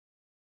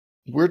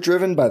We're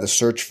driven by the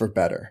search for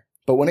better.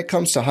 But when it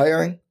comes to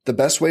hiring, the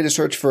best way to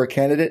search for a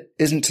candidate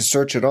isn't to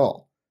search at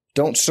all.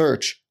 Don't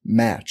search,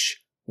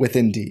 match with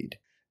Indeed.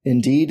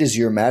 Indeed is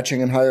your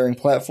matching and hiring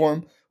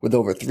platform with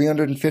over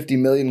 350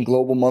 million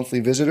global monthly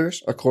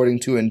visitors,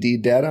 according to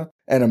Indeed data,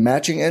 and a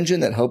matching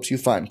engine that helps you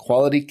find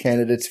quality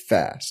candidates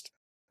fast.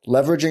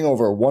 Leveraging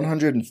over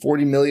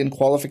 140 million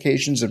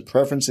qualifications and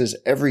preferences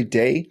every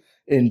day,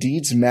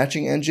 Indeed's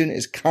matching engine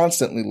is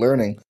constantly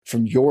learning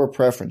from your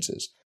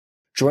preferences.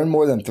 Join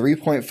more than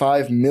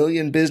 3.5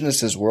 million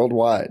businesses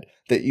worldwide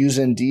that use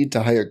Indeed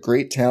to hire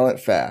great talent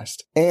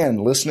fast.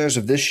 And listeners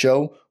of this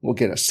show will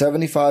get a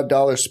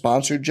 $75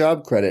 sponsored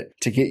job credit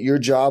to get your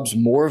jobs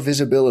more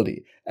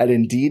visibility at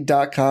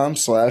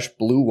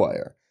Indeed.com/Blue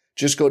Wire.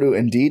 Just go to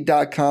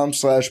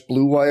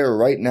Indeed.com/Blue Wire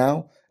right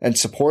now and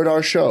support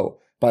our show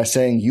by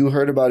saying you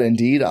heard about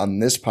Indeed on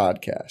this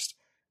podcast.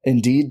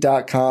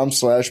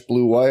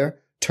 Indeed.com/Blue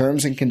Wire.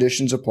 Terms and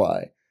conditions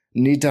apply.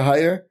 Need to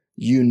hire?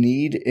 You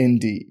need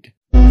Indeed.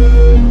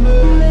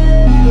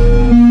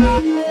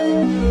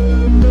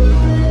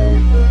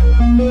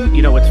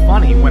 You know, it's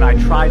funny, when I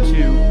tried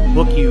to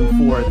book you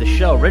for the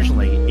show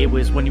originally, it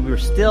was when we were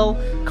still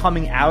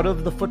coming out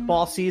of the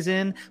football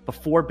season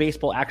before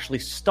baseball actually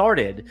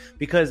started,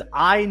 because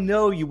I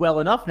know you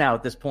well enough now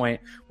at this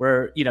point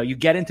where, you know, you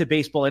get into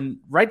baseball, and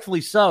rightfully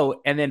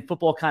so, and then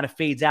football kind of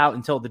fades out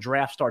until the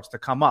draft starts to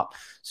come up.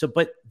 So,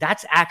 but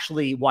that's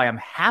actually why I'm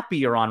happy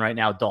you're on right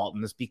now,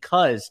 Dalton, is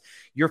because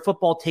your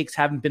football takes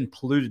haven't been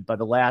polluted by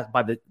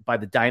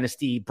the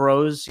dynasty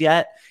bros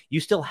yet.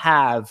 You still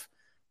have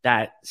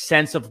that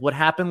sense of what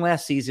happened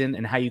last season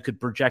and how you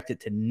could project it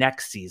to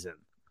next season.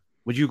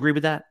 Would you agree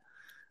with that?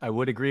 I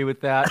would agree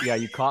with that. Yeah,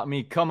 you caught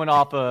me coming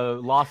off a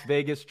Las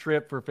Vegas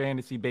trip for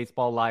Fantasy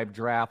Baseball Live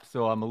Draft,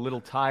 so I'm a little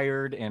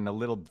tired and a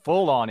little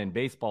full on in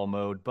baseball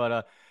mode,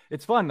 but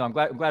it's fun though. I'm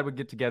glad we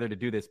get together to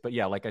do this. But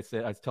yeah, like I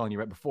said, I was telling you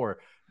right before,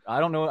 I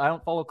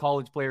don't follow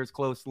college players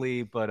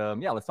closely, but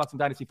yeah, let's talk some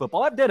dynasty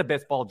football. I've did a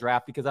best ball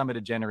draft because I'm a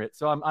degenerate,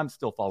 so I'm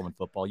still following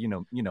football. You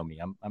know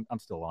me. I'm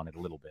still on it a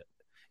little bit.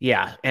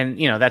 Yeah, and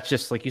you know, that's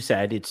just like you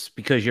said, it's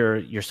because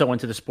you're so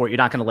into the sport, you're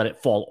not going to let it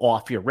fall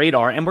off your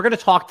radar. And we're going to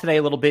talk today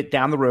a little bit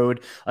down the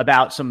road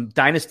about some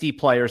dynasty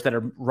players that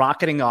are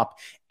rocketing up.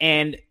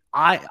 And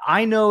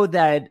I know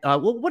that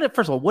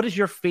first of all, what is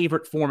your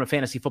favorite form of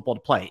fantasy football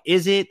to play?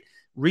 Is it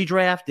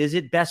redraft? Is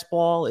it best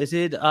ball? Is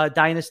it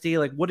dynasty?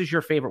 Like, what is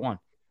your favorite one?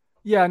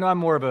 Yeah, no, I'm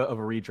more of a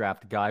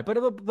redraft guy, but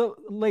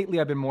lately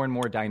I've been more and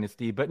more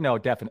dynasty. But no,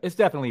 it's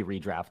definitely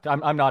redraft.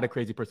 I'm not a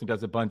crazy person who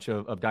does a bunch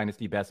of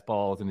dynasty best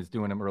balls and is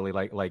doing them early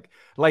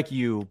like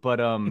you. But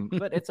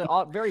but it's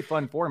a very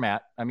fun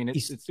format. I mean,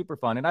 it's super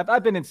fun, and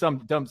I've been in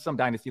some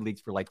dynasty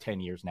leagues for like 10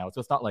 years now, so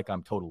it's not like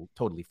I'm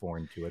totally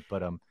foreign to it.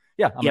 But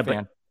yeah, I'm a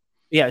fan.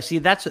 Yeah,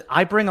 see,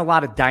 I bring a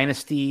lot of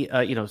dynasty,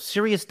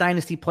 serious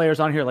dynasty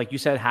players on here, like you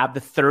said, have the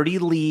 30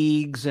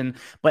 leagues,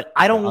 but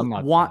I don't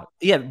want.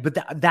 Yeah, but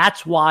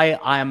that's why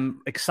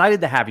I'm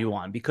excited to have you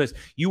on, because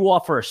you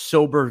offer a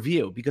sober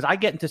view. Because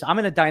I'm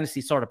in a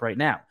dynasty startup right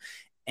now,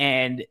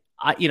 and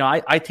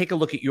I take a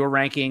look at your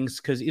rankings,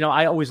 because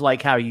I always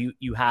like how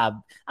you have,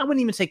 I wouldn't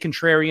even say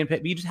contrarian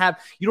pick, but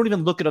you don't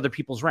even look at other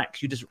people's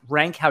ranks. You just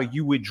rank how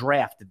you would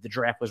draft if the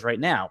draft was right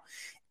now.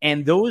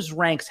 And those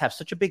ranks have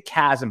such a big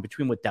chasm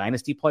between what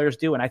dynasty players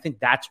do. And I think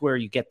that's where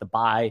you get the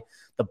buy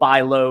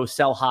low,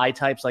 sell high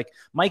types, like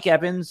Mike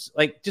Evans.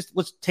 Like, just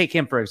let's take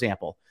him, for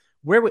example.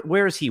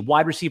 Where is he?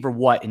 Wide receiver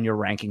what in your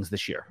rankings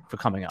this year for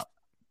coming up?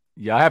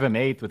 Yeah, I have him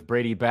 8th with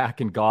Brady back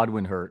and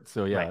Godwin hurt.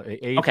 So yeah,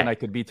 right. 8th, okay. And I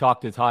could be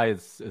talked as high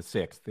as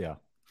 6th. Yeah.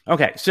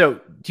 Okay. So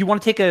do you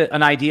want to take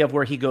an idea of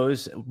where he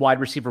goes wide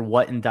receiver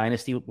what in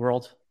dynasty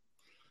world?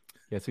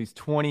 Yeah, so he's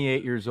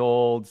 28 years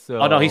old.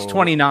 So no, he's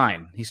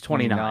 29. He's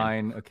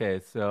 29.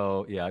 Okay,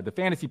 so yeah, the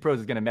Fantasy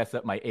Pros is going to mess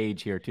up my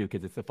age here too,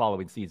 because it's the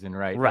following season,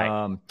 right?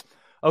 Right.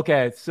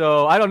 Okay,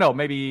 so I don't know,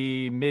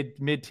 maybe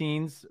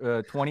mid-teens,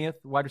 20th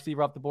wide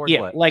receiver off the board.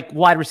 Yeah, like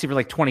wide receiver,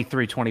 like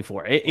 23,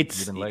 24.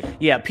 It's even later.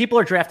 Yeah, people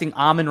are drafting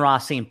Amon-Ra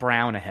St.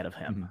 Brown ahead of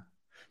him.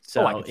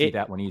 So I can see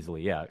that one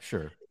easily. Yeah,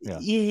 sure.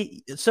 Yeah.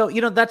 So,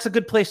 that's a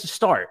good place to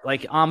start,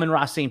 like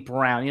Amon-Ra St.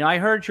 Brown. I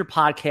heard your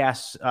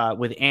podcast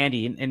with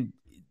Andy, and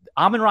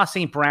Amon-Ra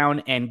St.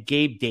 Brown and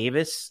Gabe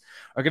Davis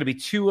are going to be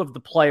two of the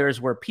players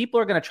where people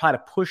are going to try to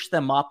push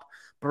them up,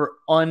 but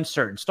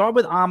uncertain. Start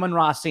with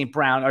Amon-Ra St.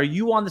 Brown. Are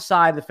you on the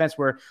side of the fence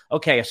where,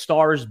 okay, a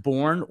star is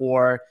born,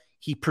 or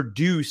he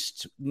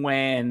produced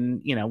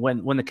when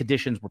the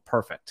conditions were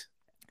perfect?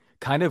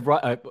 Kind of,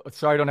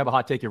 sorry, I don't have a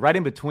hot take here. Right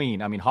in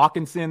between. I mean,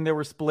 Hawkinson, there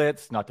were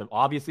splits.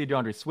 Obviously,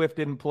 DeAndre Swift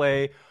didn't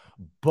play.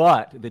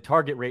 But the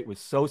target rate was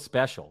so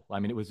special. I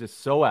mean, it was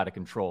just so out of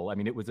control. I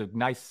mean, it was a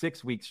nice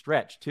 6-week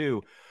stretch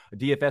too.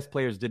 DFS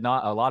players a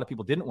lot of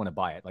people didn't want to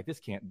buy it. Like, this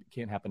can't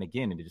happen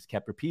again. And it just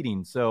kept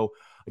repeating. So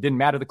it didn't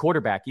matter the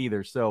quarterback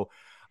either. So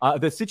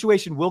the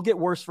situation will get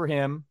worse for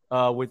him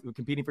with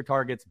competing for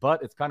targets,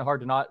 but it's kind of hard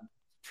to not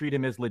treat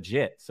him as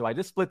legit. So I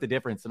just split the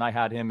difference, and I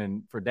had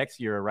him for next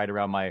year right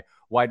around my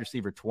wide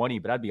receiver 20,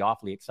 but I'd be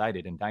awfully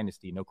excited in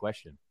Dynasty, no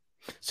question.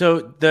 So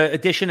the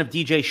addition of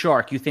DJ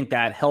Chark, you think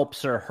that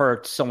helps or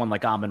hurts someone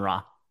like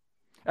Amon-Ra?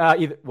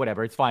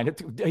 Whatever, it's fine.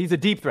 He's a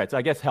deep threat, so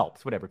I guess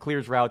helps. Whatever,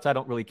 clears routes. I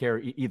don't really care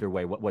either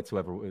way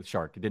whatsoever with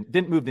Chark. It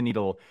didn't move the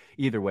needle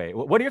either way.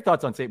 What are your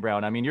thoughts on St.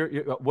 Brown? I mean,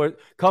 you're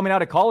coming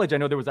out of college. I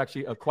know there was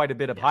actually quite a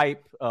bit of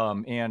hype,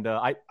 and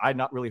I'd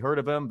not really heard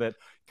of him, but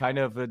kind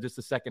of just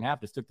the second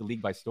half just took the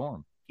league by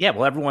storm. Yeah,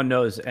 well, everyone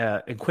knows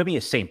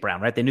Nquimi St.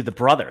 Brown, right? They knew the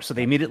brother, so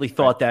they immediately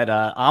thought that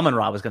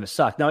Amon-Ra was going to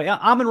suck. No,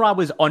 Amon-Ra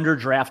was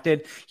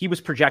underdrafted. He was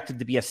projected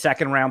to be a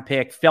second-round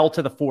pick, fell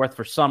to the fourth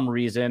for some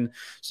reason.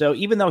 So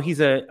even though he's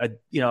a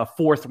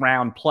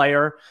fourth-round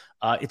player,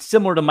 it's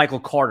similar to Michael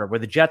Carter, where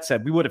the Jets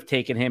said we would have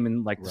taken him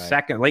in like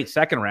the late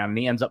second round, and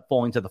he ends up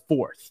falling to the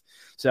fourth.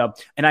 So,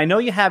 and I know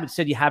you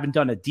haven't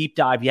done a deep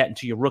dive yet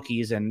into your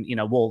rookies, and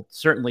we'll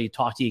certainly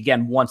talk to you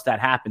again once that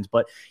happens.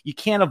 But you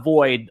can't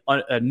avoid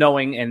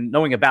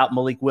knowing about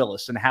Malik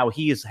Willis and how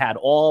he has had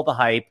all the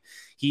hype.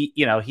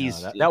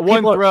 That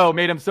one throw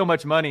made him so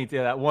much money.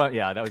 That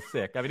was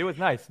sick. I mean, it was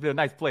nice, a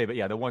nice play, but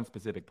the one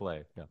specific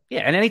play. Yeah,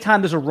 and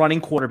anytime there's a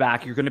running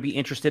quarterback, you're going to be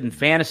interested in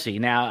fantasy.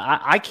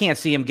 Now, I can't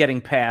see him getting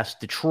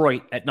past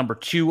Detroit at number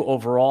 2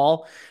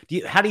 overall.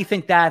 How do you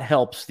think that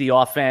helps the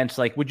offense?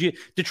 Like,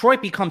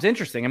 Detroit becomes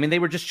interesting. I mean, they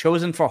were just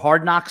chosen for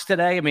Hard Knocks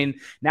today. I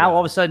mean, now all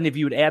of a sudden, if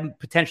you would add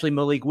potentially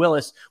Malik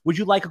Willis, would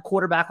you like a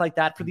quarterback like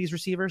that for these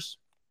receivers?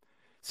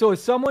 So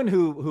as someone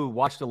who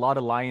watched a lot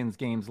of Lions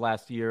games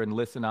last year and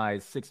listened to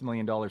 $6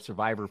 million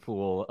survivor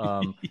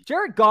pool,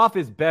 Jared Goff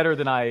is better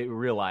than I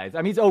realized. I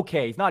mean, he's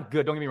okay. He's not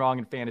good. Don't get me wrong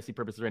in fantasy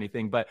purposes or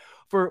anything, but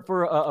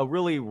for a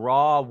really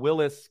raw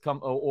Willis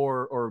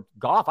or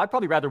Goff, I'd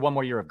probably rather one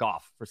more year of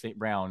Goff for St.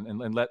 Brown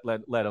and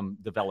let him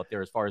develop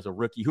there as far as a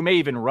rookie who may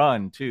even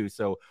run too.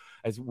 So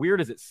as weird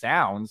as it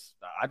sounds,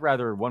 I'd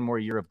rather one more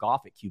year of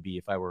Goff at QB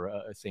if I were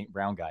a St.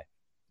 Brown guy.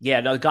 Yeah,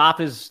 no,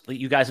 Goff is,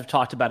 you guys have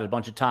talked about it a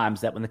bunch of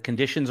times, that when the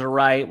conditions are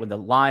right, when the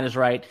line is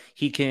right,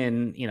 he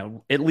can,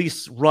 at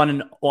least run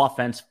an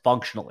offense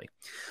functionally.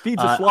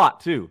 Feeds a slot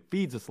too.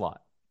 Feeds a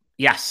slot.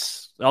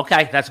 Yes.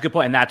 Okay. That's a good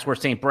point. And that's where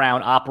St.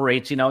 Brown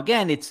operates.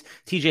 Again, it's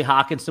TJ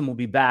Hawkinson will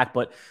be back,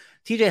 but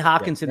TJ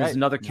Hawkinson is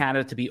another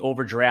candidate to be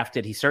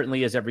overdrafted. He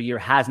certainly is every year,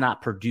 has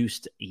not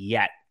produced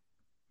yet.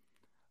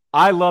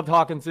 I loved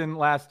Hawkinson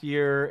last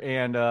year,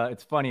 and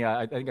it's funny.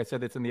 I think I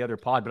said this in the other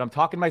pod, but I'm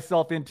talking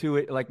myself into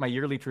it like my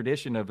yearly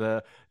tradition of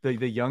the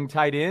young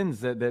tight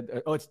ends.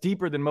 It's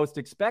deeper than most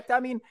expect. I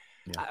mean,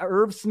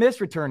 Irv Smith's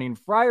returning,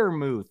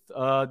 Freiermuth,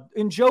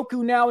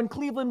 Njoku now in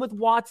Cleveland with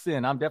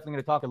Watson. I'm definitely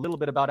going to talk a little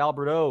bit about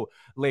Alberto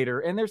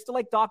later. And there's still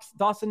like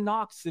Dawson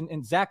Knox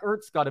and Zach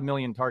Ertz got 1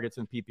 million targets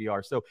in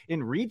PPR. So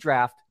in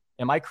redraft,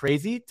 am I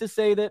crazy to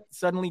say that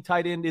suddenly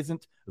tight end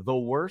isn't the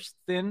worst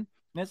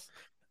thinness?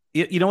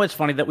 You know what's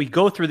funny? That we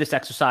go through this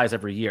exercise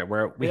every year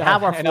where we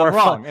have our four.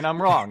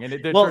 I'm wrong. And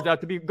it turns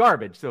out to be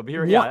garbage. So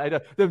here,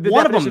 the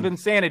definition of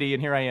insanity,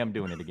 and here I am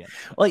doing it again.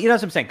 Well, you know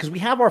what I'm saying? Because we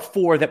have our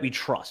 4 that we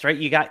trust, right?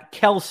 You got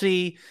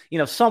Kelsey,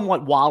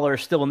 somewhat Waller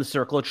still in the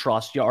circle of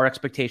trust. Our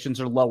expectations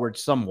are lowered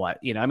somewhat.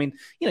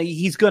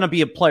 He's going to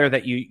be a player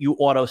that you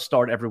auto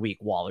start every week,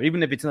 Waller,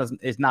 even if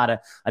it's not a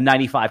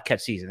 95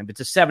 catch season. If it's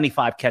a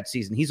 75 catch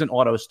season, he's an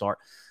auto start.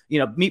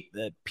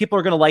 People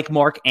are going to like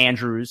Mark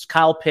Andrews.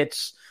 Kyle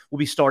Pitts will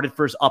be started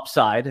for his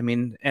upside. I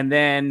mean, and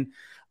then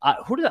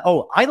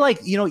I like,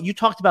 you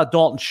talked about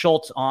Dalton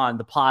Schultz on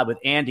the pod with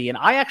Andy, and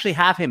I actually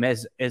have him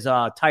as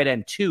tight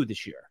end 2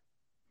 this year.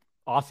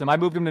 Awesome. I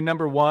moved him to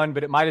number 1,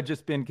 but it might have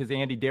just been because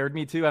Andy dared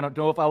me to. I don't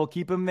know if I will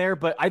keep him there,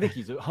 but I think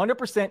he's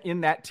 100%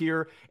 in that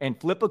tier. And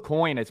flip a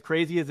coin, as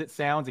crazy as it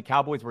sounds, the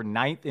Cowboys were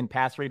 9th in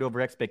pass rate over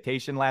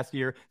expectation last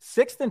year,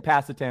 6th in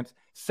pass attempts,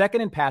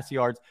 2nd in pass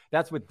yards.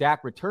 That's with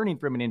Dak returning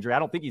from an injury. I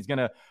don't think he's going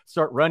to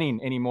start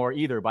running anymore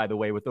either, by the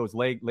way, with those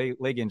leg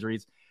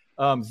injuries.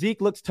 Zeke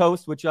looks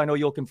toast, which I know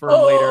you'll confirm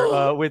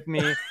later with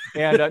me.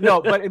 And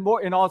no, but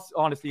in all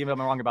honesty, even if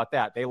I'm wrong about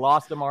that, they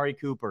lost Amari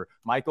Cooper,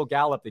 Michael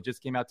Gallup. They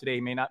just came out today,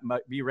 may not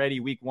be ready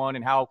week 1.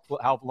 And how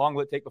long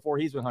will it take before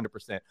he's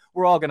 100%?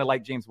 We're all going to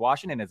like James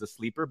Washington as a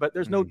sleeper, but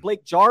there's no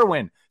Blake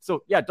Jarwin.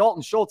 So yeah,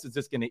 Dalton Schultz is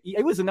just going to eat.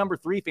 He was a number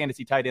 3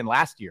 fantasy tight end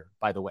last year,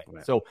 by the way.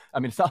 Right. So, I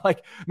mean, it's not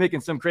like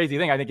making some crazy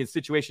thing. I think his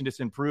situation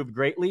just improved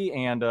greatly,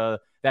 and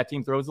that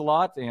team throws a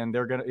lot, and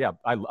they're going to,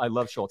 I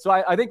love Schultz. So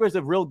I think there's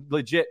a real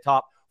legit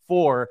top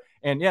 4,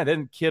 and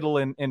then Kittle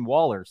and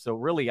Waller. So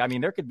really, I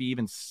mean, there could be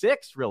even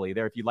 6 really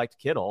there if you liked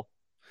Kittle.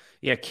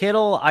 Yeah,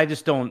 Kittle, I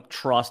just don't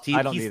trust.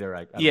 I don't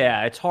either.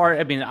 It's hard.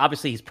 I mean,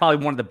 obviously, he's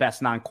probably one of the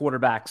best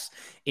non-quarterbacks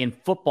in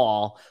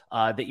football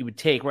that you would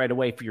take right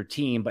away for your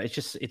team. But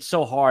it's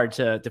so hard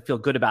to feel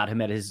good about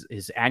him at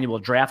his annual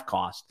draft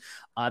cost.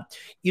 I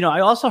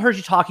also heard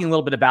you talking a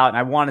little bit about, and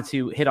I wanted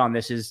to hit on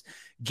this, is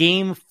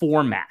game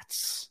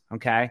formats.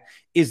 Okay,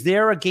 is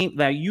there a game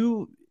that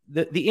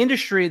the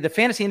industry, the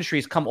fantasy industry,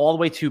 has come all the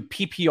way to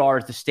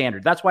PPR as the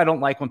standard. That's why I don't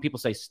like when people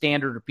say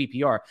standard or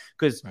PPR,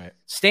 because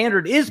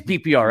standard is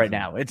PPR right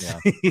now. It's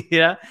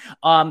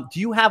do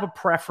you have a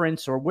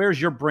preference, or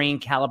where's your brain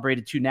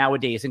calibrated to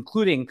nowadays,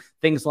 including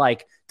things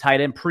like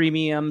tight end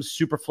premiums,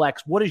 super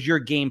flex? What is your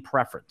game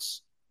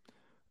preference?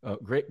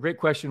 Great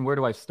question. Where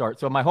do I start?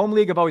 So my home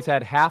league, I've always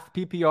had half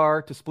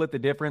PPR to split the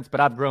difference, but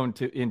I've grown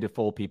into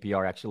full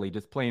PPR, actually,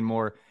 just playing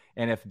more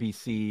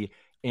NFBC.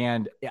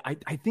 And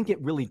I think it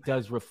really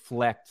does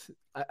reflect,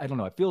 I don't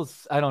know. It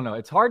feels, I don't know.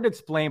 It's hard to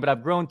explain, but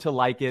I've grown to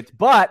like it.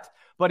 But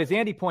as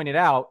Andy pointed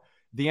out,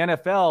 the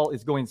NFL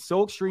is going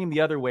so extreme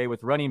the other way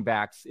with running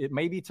backs. It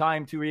may be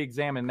time to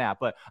re-examine that,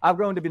 but I've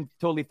grown to be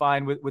totally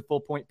fine with full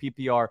point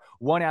PPR.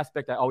 One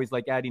aspect I always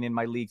like adding in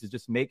my leagues is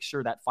just make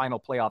sure that final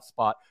playoff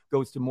spot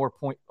goes to more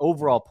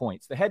overall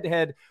points. The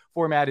head-to-head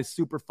format is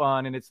super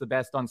fun and it's the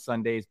best on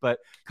Sundays, but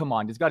come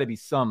on, there's got to be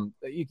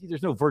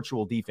there's no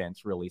virtual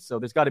defense really. So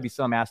there's got to be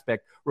some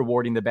aspect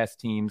rewarding the best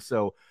teams.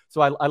 So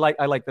I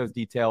like those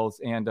details.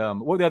 And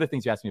what are the other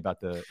things you asked me about?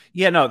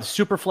 The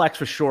super flex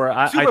for sure.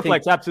 Super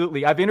flex,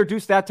 absolutely. I've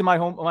introduced that to my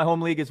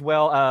home league as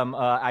well.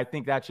 I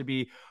think that should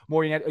be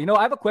more.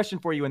 I have a question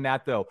for you in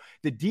that though.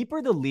 The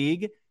deeper the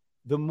league,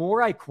 the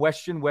more I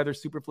question whether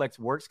Superflex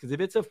works, because if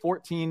it's a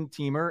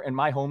 14-teamer and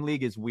my home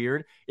league is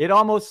weird, it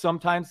almost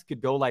sometimes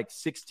could go like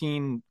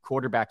 16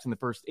 quarterbacks in the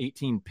first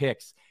 18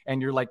 picks,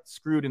 and you're like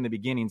screwed in the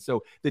beginning.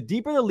 So the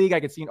deeper the league, I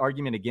could see an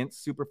argument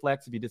against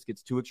Superflex if he just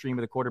gets too extreme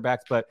with the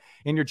quarterbacks. But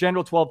in your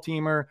general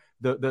 12-teamer,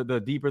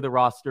 the deeper the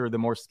roster, the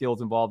more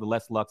skills involved, the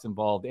less luck's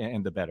involved,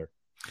 and the better.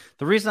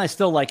 The reason I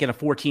still like in a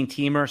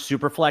 14-teamer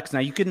Superflex, now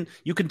you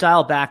can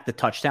dial back the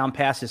touchdown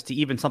passes to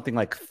even something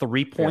like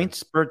 3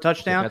 points per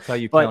touchdown. That's how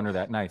you counter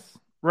that. Nice.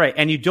 Right.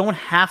 And you don't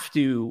have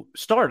to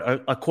start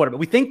a quarterback.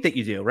 We think that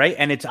you do, right?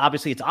 And it's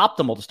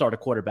optimal to start a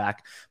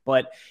quarterback,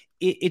 but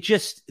it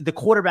just, the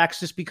quarterbacks,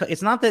 just because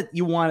it's not that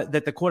you want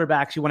that the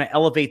quarterbacks, you want to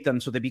elevate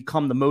them so they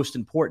become the most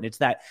important. It's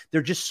that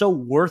they're just so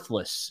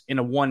worthless in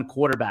a one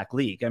quarterback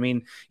league. I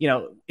mean,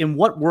 in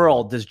what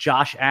world does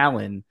Josh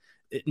Allen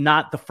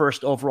not the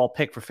first overall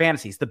pick for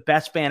fantasy? He's the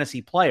best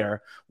fantasy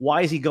player.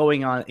 Why is he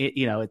going on, at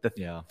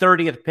the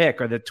 30th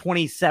pick or the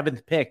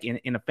 27th pick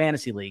in a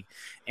fantasy league?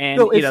 And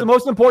so it's the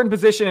most important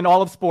position in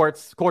all of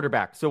sports,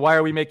 quarterback. So why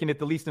are we making it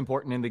the least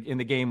important in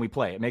the game we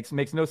play? It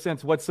makes no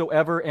sense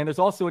whatsoever. And there's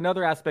also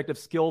another aspect of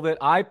skill that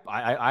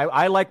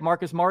I like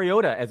Marcus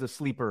Mariota as a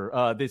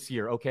sleeper this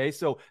year. Okay,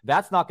 so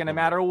that's not going to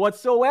matter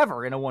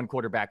whatsoever in a one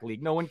quarterback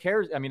league. No one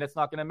cares. I mean, that's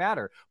not going to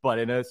matter. But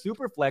in a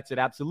super flex, it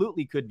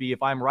absolutely could be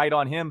if I'm right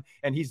on him.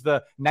 And he's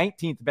the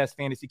 19th best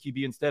fantasy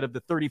QB instead of the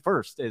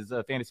 31st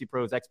as Fantasy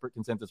Pros expert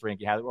consensus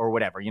ranking has, or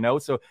whatever,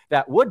 So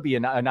that would be a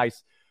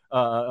nice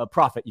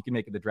profit you can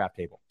make at the draft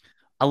table.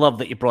 I love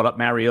that you brought up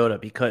Mariota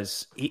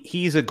because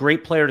he's a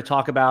great player to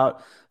talk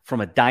about from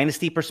a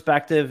dynasty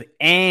perspective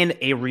and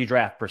a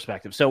redraft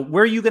perspective. So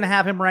where are you going to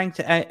have him ranked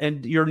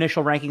and your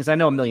initial rankings? I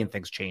know a million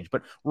things change,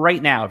 but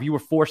right now, if you were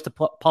forced to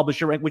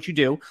publish your rank, which you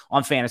do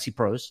on Fantasy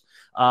Pros,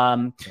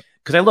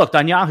 because I looked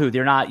on Yahoo,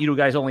 you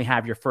guys only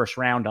have your first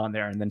round on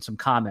there and then some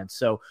comments.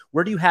 So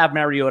where do you have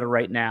Mariota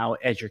right now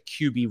as your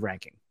QB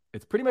ranking?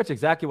 It's pretty much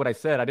exactly what I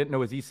said. I didn't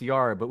know his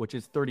ECR, but which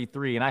is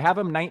 33. And I have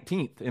him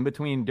 19th in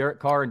between Derek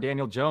Carr and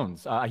Daniel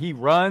Jones. He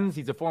runs.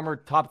 He's a former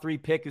top 3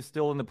 pick who's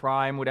still in the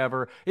prime,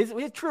 whatever. His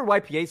true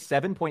YPA is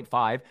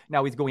 7.5.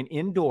 Now he's going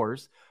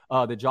indoors.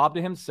 The job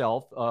to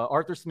himself.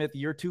 Arthur Smith,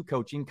 year 2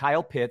 coaching.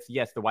 Kyle Pitts.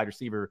 Yes, the wide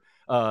receiver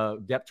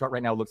depth chart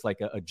right now looks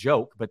like a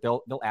joke, but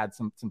they'll add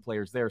some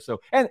players there. So,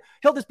 and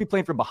he'll just be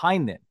playing from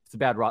behind then. It's a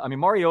bad route. I mean,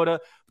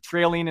 Mariota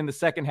trailing in the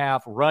second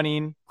half,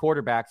 running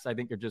quarterbacks. I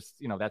think are just,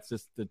 that's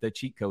just the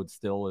cheat code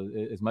still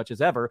as much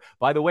as ever.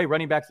 By the way,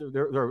 running backs,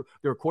 there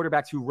are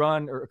quarterbacks who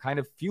run or kind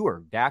of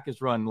fewer. Dak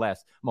has run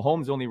less.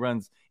 Mahomes only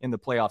runs in the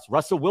playoffs.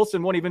 Russell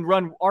Wilson won't even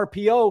run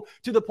RPO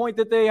to the point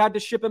that they had to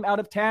ship him out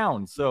of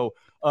town. So,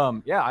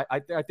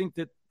 I think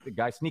that the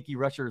guy sneaky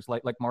rushers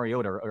like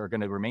Mariota are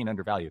going to remain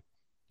undervalued.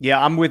 Yeah,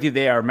 I'm with you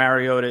there.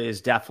 Mariota is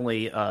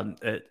definitely,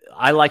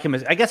 I like him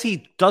I guess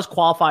he does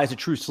qualify as a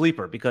true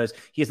sleeper because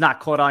he has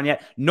not caught on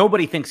yet.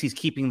 Nobody thinks he's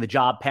keeping the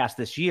job past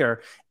this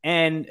year.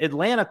 And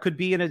Atlanta could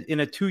be in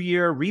a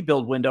 2-year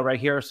rebuild window right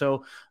here.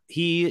 So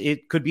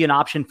it could be an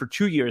option for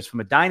 2 years from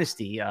a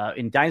dynasty,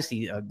 in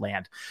dynasty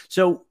land.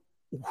 So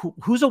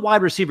who's a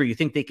wide receiver you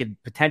think they could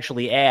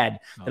potentially add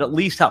that at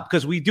least help?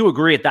 Because we do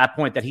agree at that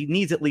point that he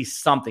needs at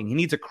least something. He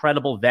needs a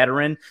credible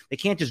veteran. They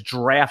can't just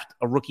draft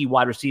a rookie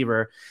wide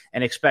receiver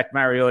and expect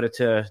Mariota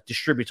to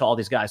distribute to all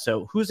these guys.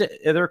 So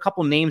are there a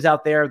couple names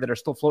out there that are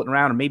still floating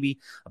around, and maybe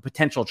a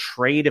potential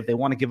trade if they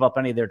want to give up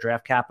any of their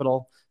draft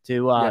capital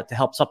to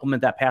help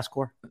supplement that pass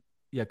core?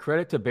 Yeah,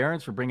 credit to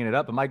Barons for bringing it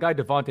up. But my guy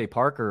Devontae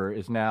Parker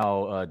is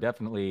now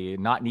definitely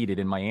not needed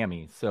in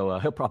Miami. So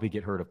he'll probably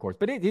get hurt, of course.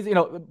 But he's,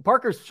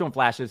 Parker's shown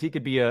flashes. He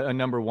could be a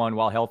number 1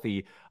 while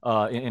healthy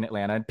in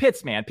Atlanta. And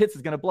Pitts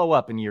is going to blow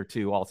up in year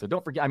 2 also.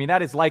 Don't forget. I mean,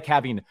 that is like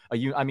having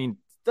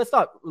let's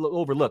not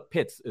overlook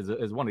Pitts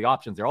as one of the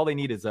options there. All they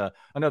need is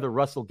another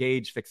Russell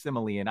Gage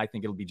facsimile, and I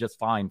think it'll be just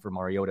fine for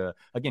Mariota.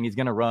 Again, he's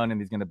going to run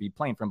and he's going to be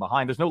playing from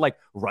behind. There's no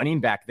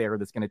running back there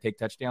that's going to take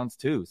touchdowns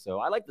too.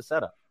 So I like the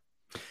setup.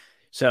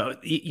 So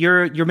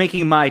you're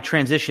making my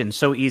transition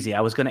so easy. I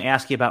was going to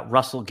ask you about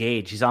Russell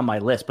Gage. He's on my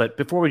list, but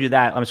before we do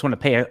that, I just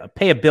want to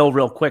pay a bill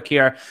real quick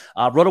here.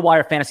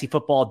 RotoWire Fantasy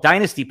Football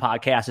Dynasty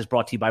Podcast is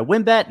brought to you by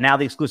WynnBET, now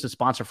the exclusive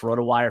sponsor for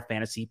RotoWire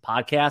Fantasy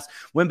Podcast.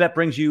 WynnBET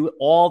brings you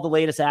all the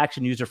latest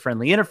action,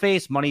 user-friendly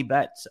interface, money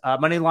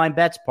line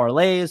bets,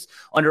 parlays,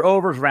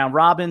 under-overs, round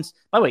robins.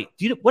 By the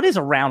way, what is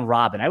a round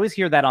robin? I always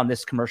hear that on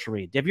this commercial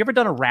read. Have you ever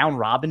done a round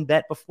robin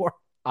bet before?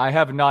 I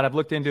have not. I've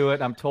looked into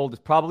it. I'm told it's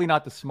probably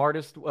not the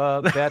smartest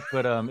bet,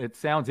 but it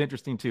sounds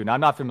interesting too. Now, I'm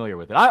not familiar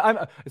with it.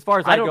 I'm as far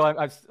as I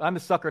go, I'm a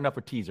sucker enough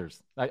with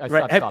teasers.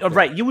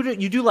 Right.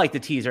 You do like the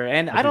teaser,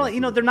 and I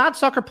don't. They're not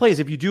sucker plays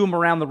if you do them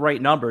around the right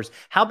numbers.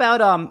 How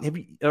about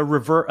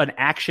an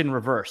action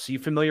reverse? Are you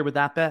familiar with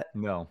that bet?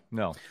 No.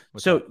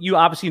 So that? You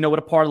obviously know what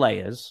a parlay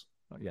is.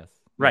 Yes.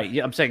 Right.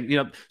 Yeah, I'm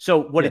saying,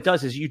 so what it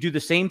does is you do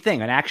the same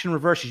thing. An action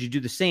reverse is you do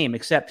the same,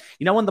 except,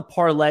 in the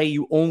parlay,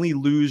 you only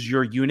lose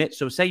your unit.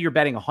 So say you're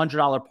betting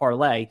 $100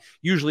 parlay.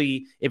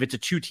 Usually if it's a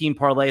 2-team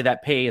parlay,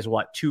 that pays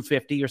what,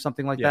 $250 or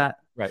something like that.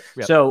 Right.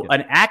 Yeah. So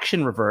an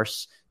action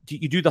reverse,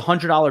 you do the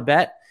 $100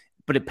 bet,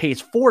 but it pays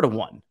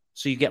 4-1.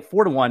 So you get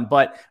 4-1.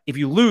 But if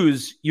you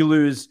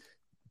lose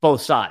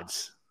both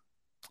sides.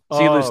 So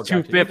you lose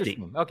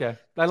 $250. Okay.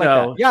 I like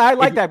that. Yeah, I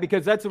like that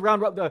because that's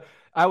around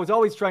I was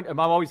always I'm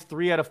always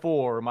 3 out of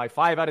 4, my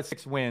 5 out of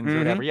 6 wins or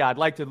whatever. Yeah, I'd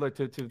like to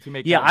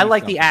make. Yeah, I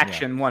like the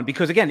action one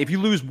because again, if you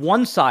lose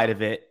one side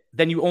of it,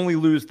 then you only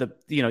lose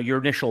your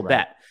initial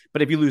bet.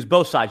 But if you lose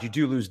both sides, you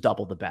do lose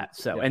double the bet.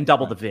 So and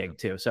double the vig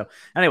too. So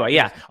anyway,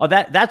 yeah. Oh,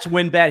 that's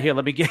WynnBET here.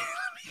 Let me get.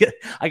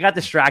 I got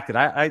distracted.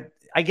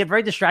 I get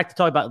very distracted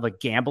talking about like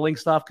gambling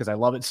stuff because I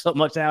love it so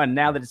much now. And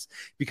now that it's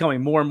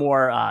becoming more and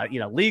more,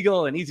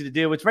 legal and easy to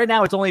do, it's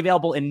only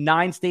available in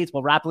 9 states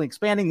while rapidly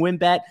expanding.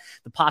 WynnBET,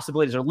 the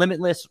possibilities are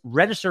limitless.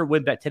 Register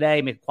WynnBET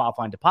today, make a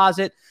qualifying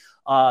deposit.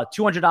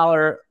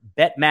 $200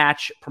 bet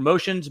match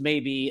promotions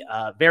may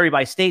vary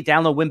by state.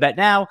 Download WynnBET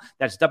now.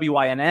 That's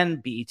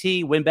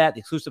WYNNBET. WynnBET, the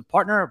exclusive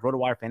partner of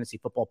RotoWire Fantasy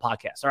Football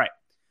Podcast. All right,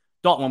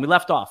 Dalton, when we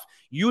left off,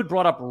 you had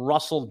brought up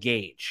Russell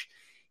Gage.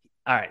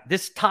 All right,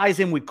 this ties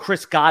in with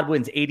Chris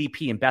Godwin's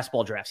ADP in best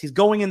ball drafts. He's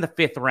going in the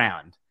 5th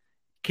round.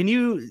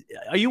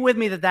 Are you with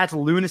me that that's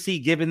lunacy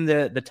given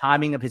the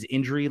timing of his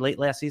injury late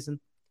last season?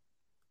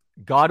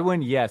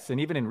 Godwin, yes.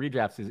 And even in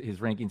redrafts, his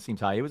rankings seemed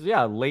high. It was,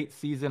 late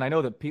season. I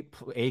know that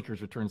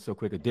Akers returned so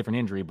quick, a different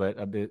injury,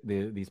 but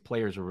these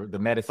players were, the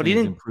medicine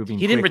is improving.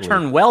 He didn't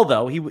return well,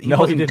 though. He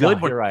wasn't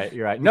good. You're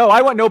right. No,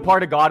 I want no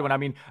part of Godwin. I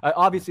mean,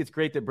 obviously it's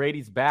great that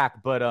Brady's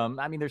back, but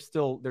there's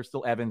still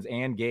Evans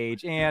and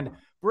Gage, and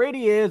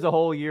Brady is a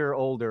whole year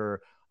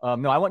older.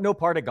 No, I want no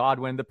part of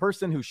Godwin. The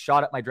person who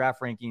shot up my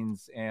draft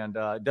rankings, and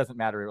it doesn't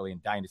matter really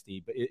in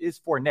Dynasty, but it is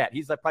Fournette.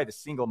 He's probably the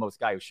single most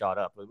guy who shot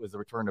up. It was the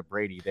return of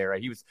Brady there.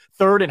 He was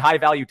 3rd in high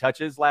value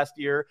touches last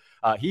year.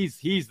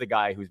 He's the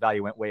guy whose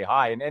value went way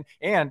high,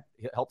 and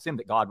it helps him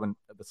that Godwin,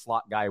 the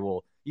slot guy,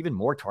 will even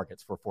more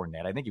targets for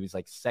Fournette. I think he was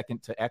like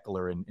 2nd to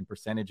Eckler in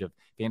percentage of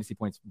fantasy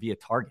points via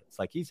targets.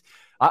 Like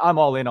I'm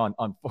all in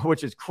on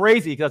which is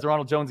crazy because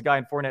Ronald Jones guy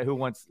and Fournette who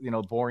wants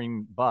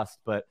boring bust,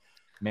 but.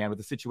 Man, with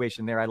the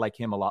situation there, I like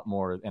him a lot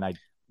more, and I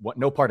want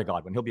no part of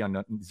Godwin. He'll be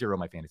on 0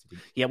 my fantasy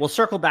team. Yeah, we'll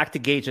circle back to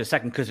Gage in a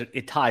second because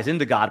it ties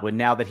into Godwin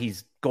now that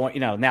he's going.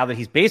 Now that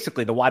he's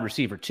basically the wide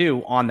receiver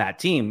 2 on that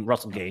team,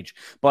 Russell Gage.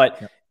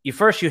 But you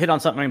hit on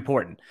something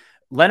important.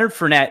 Leonard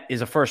Fournette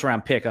is a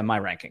 1st-round pick on my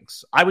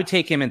rankings. I would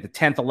take him in the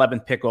 10th,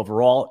 11th pick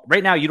overall.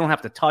 Right now, you don't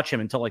have to touch him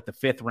until like the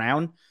 5th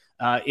round.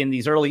 In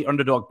these early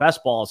underdog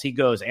best balls, he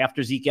goes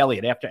after Zeke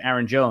Elliott, after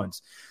Aaron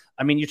Jones.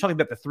 I mean, you're talking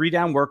about the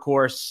 3-down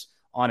workhorse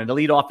on an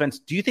elite offense.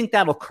 Do you think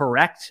that'll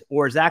correct,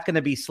 or is that going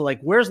to be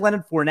where's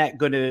Leonard Fournette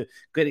going to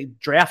get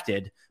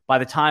drafted by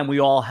the time we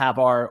all have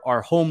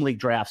our home league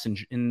drafts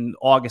in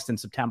August and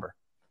September?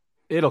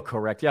 It'll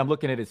correct. Yeah, I'm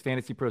looking at his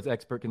Fantasy Pros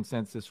expert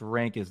consensus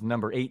rank is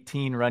number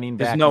 18 running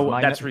back.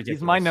 That's ridiculous.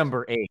 He's my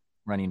number 8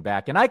 running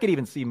back, and I could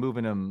even see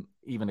moving him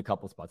even a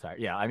couple spots higher.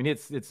 Yeah, I mean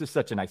it's just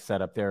such a nice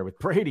setup there with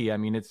Brady. I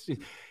mean it's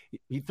just,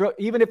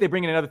 even if they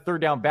bring in another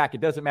 3rd down back, it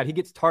doesn't matter. He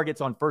gets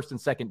targets on 1st and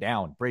 2nd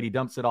down. Brady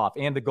dumps it off,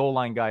 and the goal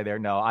line guy there.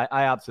 No,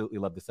 I absolutely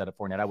love the setup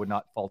for Fournette. I would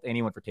not fault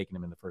anyone for taking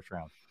him in the 1st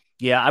round.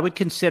 Yeah, I would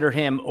consider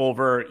him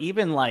over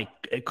even like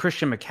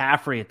Christian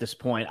McCaffrey at this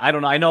point. I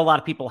don't know. I know a lot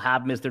of people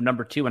have him as their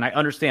number 2, and I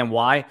understand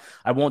why.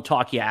 I won't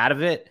talk you out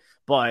of it,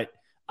 but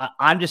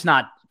I'm just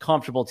not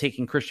comfortable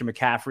taking Christian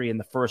McCaffrey in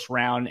the 1st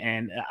round,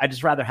 and I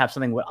just rather have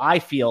something what I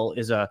feel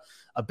is a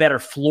better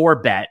floor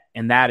bet,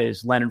 and that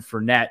is Leonard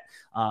Fournette.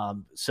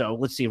 So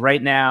let's see.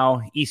 Right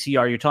now,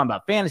 ECR, you're talking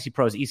about Fantasy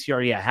Pros.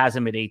 ECR, has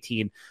him at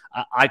 18.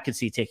 I could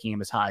see taking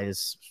him as high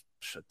as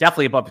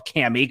definitely above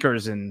Cam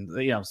Akers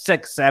and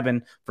 6,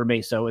 7 for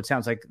me. So it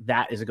sounds like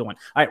that is a good one.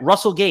 All right,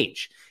 Russell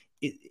Gage.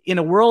 In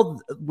a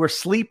world where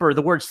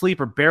the word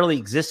sleeper barely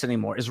exists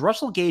anymore, is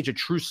Russell Gage a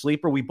true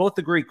sleeper? We both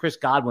agree Chris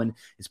Godwin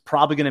is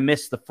probably going to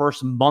miss the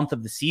first month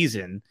of the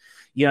season.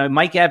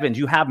 Mike Evans,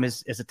 you have him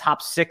as a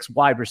top 6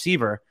 wide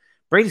receiver.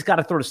 Brady's got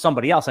to throw to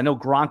somebody else. I know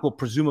Gronk will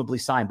presumably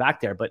sign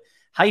back there, but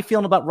how you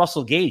feeling about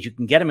Russell Gage? You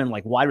can get him in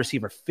like wide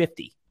receiver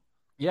 50.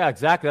 Yeah,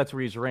 exactly. That's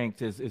where he's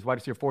ranked is wide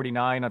receiver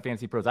 49 on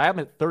Fantasy Pros. I have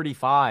him at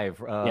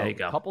 35. A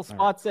couple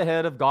spots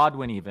ahead of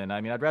Godwin even.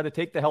 I mean, I'd rather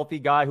take the healthy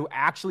guy who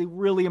actually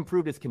really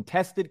improved his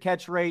contested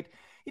catch rate.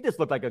 He just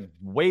looked like a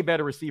way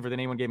better receiver than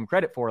anyone gave him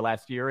credit for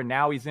last year. And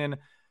now he's in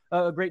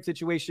a great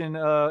situation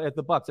at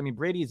the Bucs. I mean,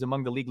 Brady is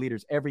among the league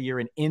leaders every year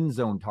in end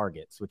zone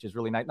targets, which is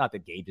really nice. Not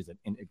that Gage is a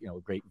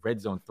great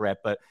red zone threat,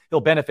 but he'll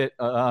benefit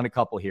on a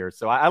couple here.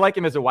 So I like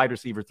him as a wide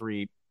receiver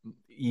 3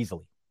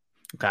 easily.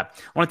 Okay. I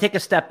want to take a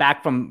step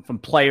back from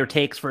player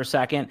takes for a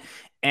second.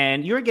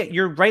 And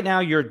you're right now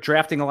you're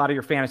drafting a lot of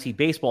your fantasy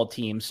baseball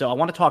teams. So I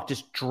want to talk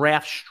just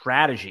draft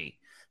strategy.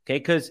 Okay.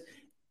 Because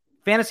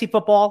fantasy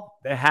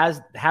football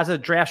has a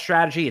draft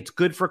strategy. It's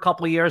good for a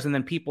couple of years and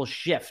then people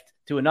shift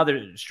to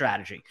another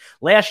strategy.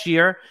 Last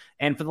year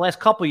and for the last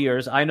couple of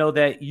years, I know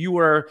that you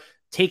were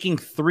taking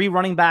 3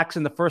 running backs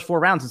in the first 4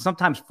 rounds and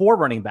sometimes 4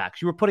 running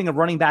backs. You were putting a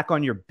running back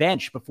on your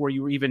bench before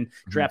you were even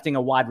drafting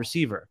a wide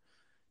receiver.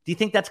 Do you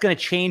think that's going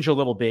to change a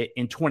little bit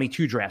in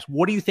 22 drafts?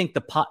 What do you think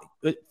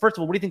first of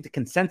all, what do you think the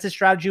consensus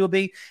strategy will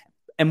be?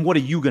 And what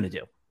are you going to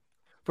do?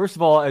 First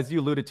of all, as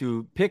you alluded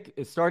to,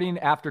 starting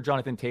after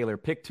Jonathan Taylor,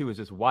 pick 2 is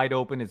just wide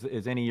open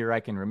as any year I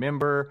can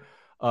remember.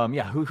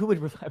 Who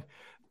would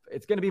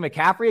it's going to be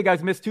McCaffrey. A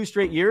guy's missed 2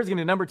 straight years, going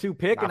to number 2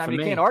 pick. Not and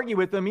you can't argue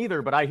with them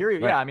either, but I hear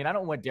you. Right. Yeah. I mean, I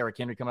don't want Derrick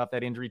Henry coming off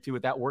that injury too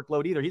with that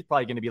workload either. He's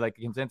probably going to be like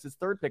a consensus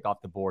 3rd pick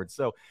off the board.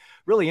 So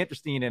really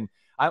interesting. And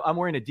I'm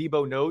wearing a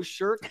Deebo nose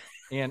shirt.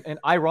 And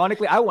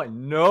ironically, I want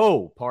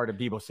no part of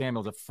Deebo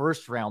Samuel's a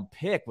 1st round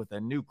pick with a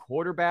new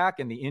quarterback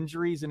and the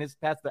injuries in his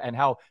past and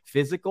how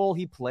physical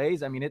he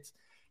plays. I mean, it's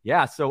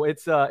going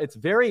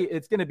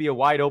to be a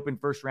wide open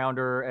 1st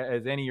rounder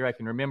as any year I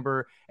can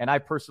remember. And I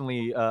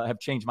personally have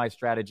changed my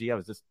strategy. I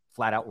was just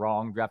flat out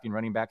wrong drafting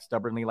running back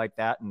stubbornly like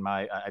that. And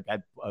I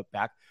had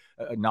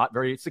not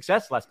very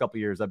successful last couple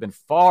of years. I've been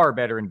far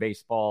better in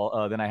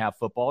baseball than I have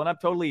football. And I'm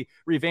totally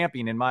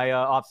revamping in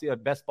my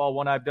best ball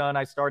one I've done.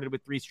 I started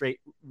with 3 straight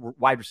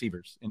wide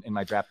receivers in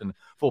my draft in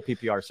full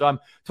PPR. So I'm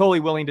totally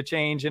willing to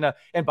change.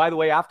 And by the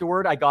way,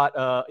 afterward, I got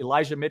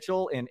Elijah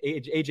Mitchell and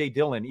AJ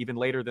Dillon even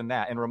later than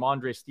that and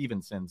Ramondre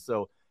Stevenson.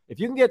 So if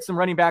you can get some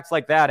running backs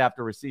like that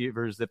after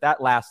receivers, if that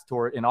lasts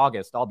toward in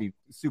August, I'll be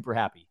super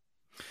happy.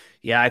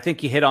 Yeah, I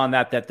think you hit on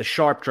that the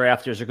sharp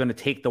drafters are going to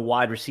take the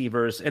wide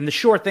receivers and the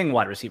sure thing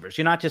wide receivers.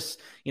 You're not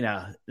just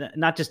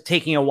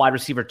taking a wide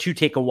receiver to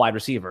take a wide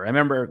receiver. I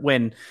remember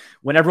when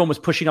everyone was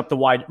pushing up the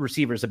wide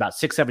receivers about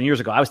 6-7 years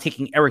ago, I was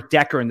taking Eric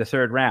Decker in the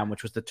 3rd round,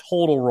 which was the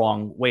total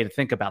wrong way to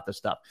think about this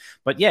stuff.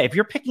 But yeah, if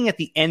you're picking at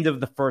the end of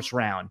the 1st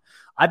round,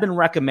 I've been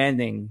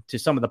recommending to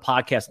some of the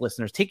podcast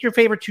listeners, take your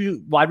favorite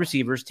 2 wide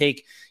receivers,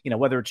 take,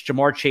 whether it's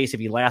Jamar Chase,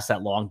 if he lasts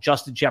that long,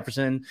 Justin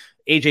Jefferson,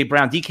 AJ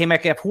Brown, DK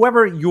Metcalf,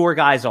 whoever your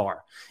guys are.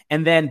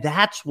 And then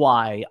that's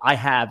why I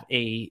have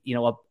a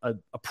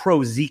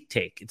pro Zeke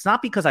take. It's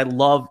not because I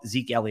love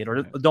Zeke Elliott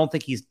or don't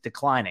think he's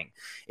declining.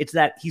 It's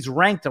that he's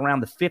ranked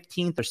around the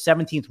 15th or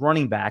 17th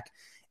running back,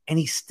 and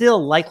he's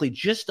still likely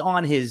just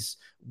on his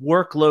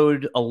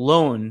workload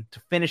alone to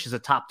finish as a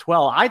top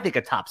 12. I think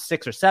a top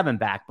 6 or 7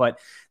 back, but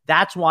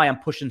that's why I'm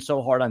pushing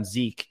so hard on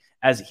Zeke.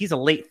 As he's a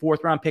late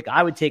 4th round pick,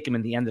 I would take him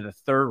in the end of the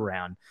 3rd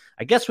round.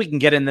 I guess we can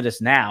get into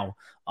this now.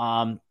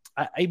 I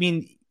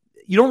mean,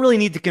 you don't really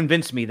need to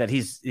convince me that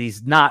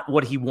he's not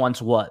what he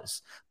once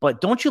was,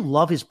 but don't you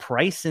love his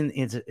price? And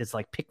it's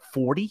like pick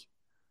 40.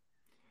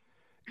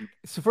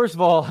 So first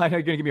of all, I know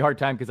you're going to give me a hard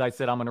time because I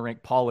said I'm going to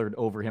rank Pollard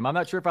over him. I'm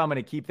not sure if I'm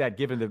going to keep that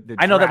given the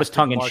I know that was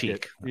tongue in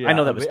cheek. Yeah, I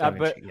know that was tongue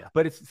in cheek. Yeah.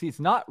 But it's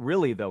not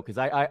really though, because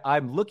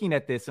I'm looking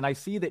at this and I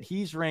see that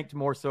he's ranked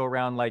more so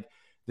around like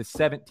the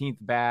 17th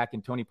back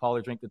and Tony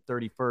Pollard's ranked at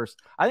 31st.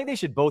 I think they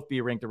should both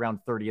be ranked around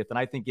 30th. And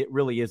I think it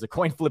really is a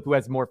coin flip who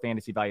has more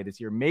fantasy value this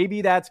year.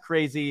 Maybe that's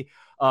crazy,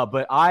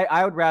 but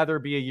I would rather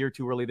be a year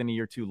too early than a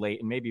year too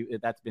late. And maybe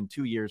that's been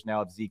 2 years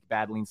now of Zeke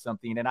battling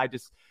something. And I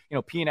just,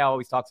 P&L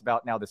always talks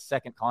about now the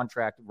second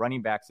contract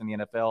running backs in the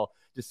NFL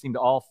just seem to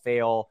all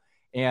fail.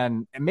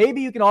 And maybe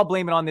you can all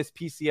blame it on this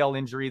PCL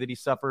injury that he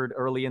suffered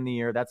early in the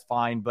year. That's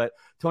fine. But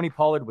Tony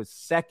Pollard was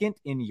 2nd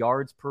in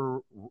yards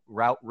per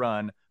route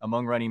run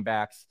among running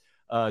backs.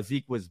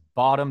 Zeke was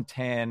bottom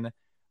 10.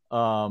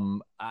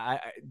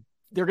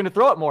 They're going to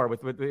throw it more with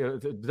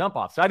the dump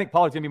off. So I think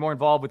Pollard's going to be more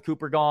involved with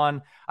Cooper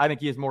gone. I think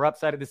he has more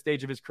upside at this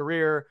stage of his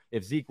career.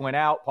 If Zeke went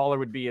out, Pollard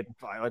would be a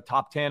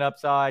top 10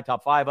 upside,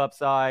 top 5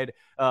 upside.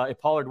 If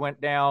Pollard went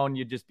down,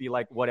 you'd just be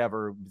like,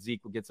 whatever,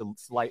 Zeke gets a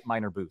slight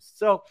minor boost.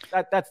 So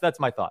that's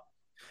my thought.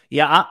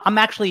 Yeah, I'm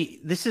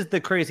actually, this is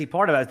the crazy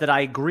part about it, that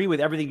I agree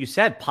with everything you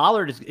said.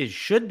 Pollard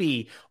should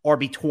be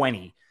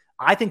RB20.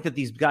 I think that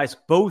these guys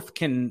both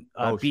can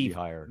be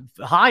higher,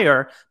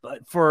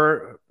 but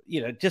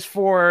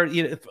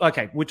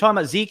okay, we're talking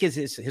about Zeke is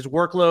his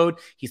workload.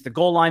 He's the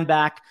goal line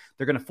back.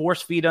 They're going to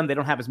force feed him. They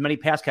don't have as many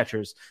pass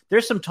catchers.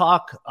 There's some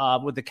talk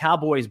with the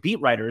Cowboys beat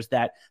writers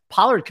that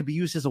Pollard could be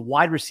used as a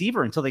wide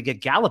receiver until they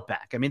get Gallup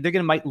back. I mean,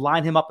 might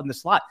line him up in the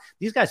slot.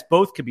 These guys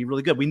both could be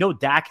really good. We know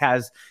Dak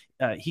has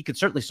he could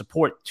certainly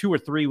support 2 or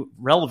 3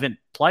 relevant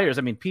players.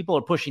 I mean, people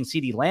are pushing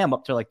CeeDee Lamb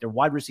up to like their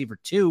wide receiver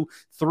 2,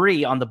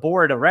 3 on the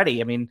board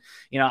already. I mean,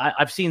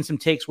 I've seen some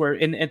takes where,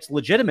 and it's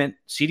legitimate,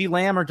 CeeDee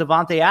Lamb or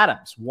Davante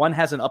Adams. One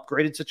has an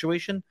upgraded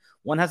situation,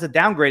 one has a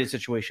downgraded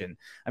situation.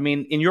 I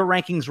mean, in your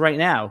rankings right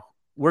now,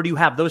 where do you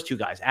have those 2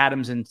 guys,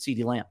 Adams and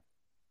CeeDee Lamb?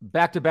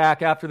 Back to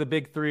back after the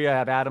big 3, I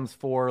have Adams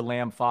 4,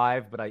 Lamb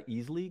 5, but I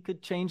easily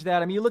could change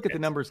that. I mean, you look at the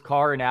numbers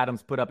Carr and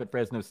Adams put up at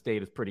Fresno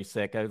State is pretty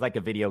sick. It was like a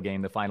video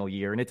game the final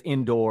year, and it's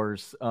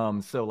indoors.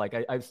 So like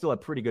I still have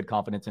pretty good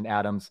confidence in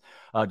Adams,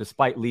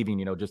 despite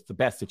leaving, just the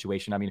best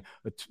situation. I mean,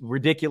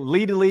 ridiculous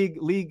league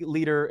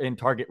leader in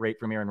target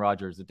rate from Aaron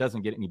Rodgers. It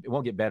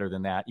won't get better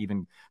than that.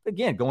 Even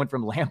again, going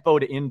from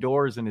Lambeau to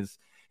indoors and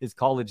his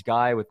college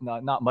guy with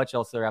not much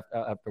else there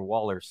after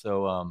Waller.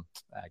 So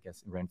I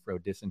guess Renfro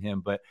dissing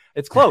him, but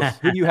it's close.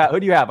 Who do you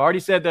have? I already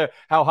said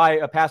how high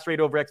a pass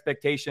rate over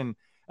expectation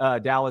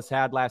Dallas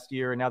had last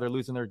year, and now they're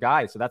losing their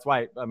guys. So that's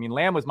why, I mean,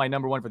 Lamb was my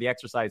number 1 for the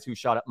exercise who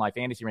shot up my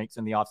fantasy ranks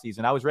in the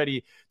offseason. I was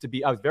very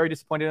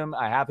disappointed in him.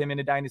 I have him in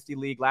a dynasty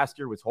league. Last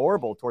year was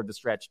horrible down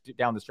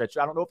the stretch.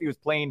 I don't know if he was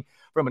playing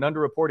from an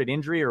underreported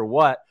injury or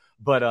what,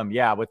 but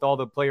with all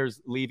the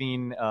players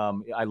leaving,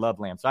 I love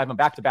Lamb. So I have him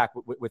back to back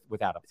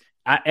with Adams.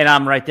 And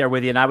I'm right there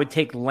with you. And I would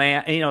take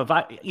Lamb.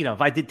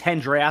 If I did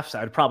 10 drafts,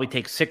 I would probably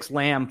take 6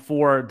 Lamb,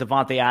 4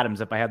 Davante Adams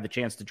if I had the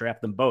chance to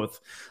draft them both.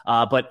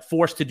 But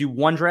forced to do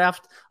 1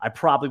 draft, I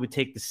probably would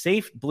take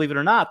believe it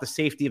or not, the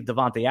safety of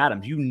Davante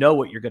Adams. You know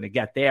what you're going to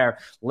get there.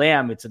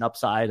 Lamb, it's an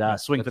upside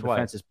swing for the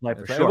fences play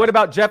for sure. What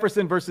about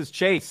Jefferson versus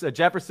Chase?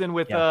 Jefferson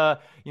with, he's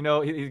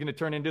going to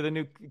turn into the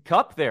new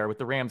Cup there with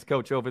the Rams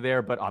coach over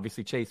there. But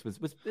obviously Chase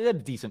was a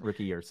decent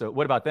rookie year. So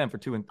what about them for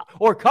 2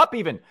 or Cup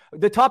even?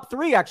 The top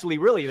 3 actually,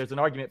 really, there's an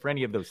argument for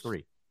any of those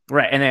 3.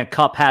 Right. And then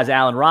Cup has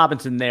Allen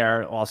Robinson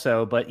there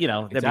also, but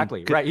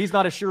exactly right. He's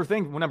not a sure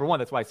thing. Number 1.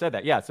 That's why I said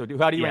that. Yeah. So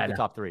how do you rank the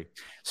top 3?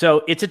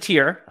 So it's a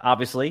tier,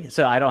 obviously.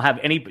 So I don't have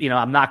any,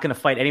 I'm not going to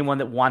fight anyone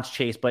that wants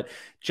Chase, but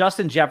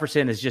Justin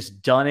Jefferson has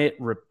just done it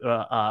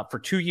for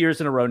 2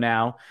 years in a row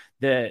now.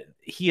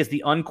 He is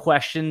the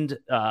unquestioned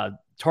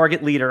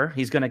target leader.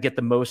 He's going to get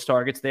the most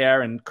targets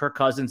there, and Kirk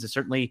Cousins is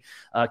certainly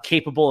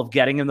capable of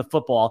getting him the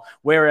football.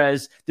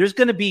 Whereas there's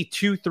going to be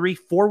 2, 3,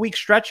 4 week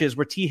stretches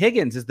where T.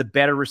 Higgins is the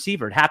better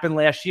receiver. It happened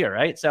last year,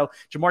 right? So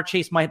Jamar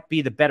Chase might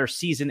be the better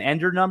season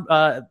ender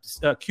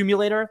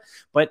accumulator,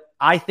 but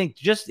I think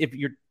just if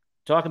you're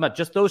talking about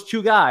just those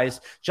 2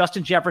 guys,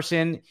 Justin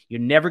Jefferson, you're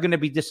never going to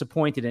be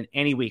disappointed in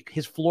any week.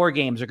 His floor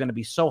games are going to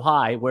be so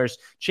high, whereas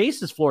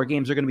Chase's floor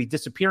games are going to be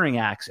disappearing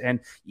acts.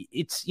 And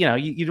it's,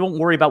 you don't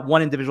worry about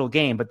one individual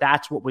game, but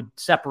that's what would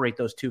separate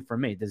those 2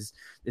 from me.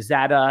 Is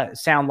that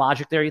sound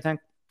logic there, you think?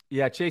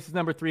 Yeah, Chase is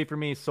number 3 for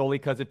me solely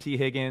because of T.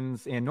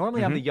 Higgins. And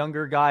normally I'm the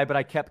younger guy, but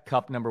I kept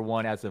Kupp number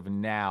 1 as of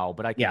now.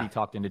 But I can be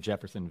talked into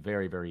Jefferson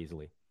very, very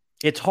easily.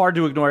 It's hard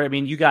to ignore. I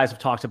mean, you guys have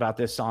talked about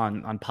this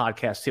on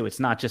podcasts too.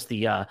 It's not just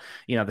the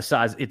the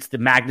size; it's the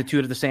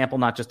magnitude of the sample,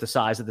 not just the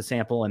size of the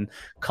sample. And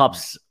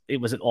Kupp's, it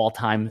was an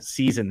all-time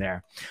season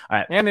there. All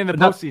right, and in the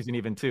postseason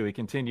even too, he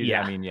continued.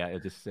 Yeah. I mean,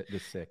 it's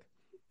just sick.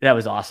 That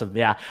was awesome.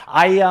 Yeah,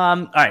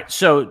 all right.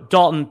 So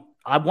Dalton,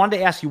 I wanted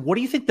to ask you, what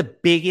do you think the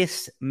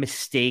biggest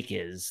mistake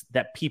is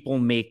that people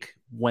make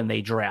when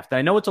they draft? And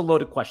I know it's a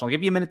loaded question. I'll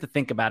give you a minute to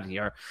think about it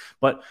here,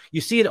 but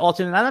you see it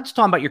often. And I'm not just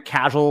talking about your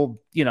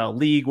casual,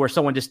 league where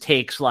someone just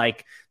takes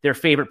like their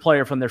favorite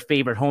player from their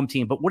favorite home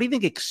team. But what do you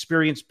think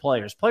experienced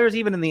players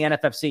even in the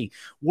NFFC,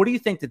 what do you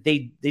think that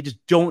they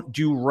just don't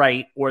do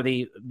right, or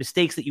the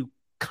mistakes that you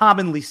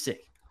commonly see?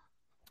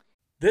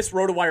 This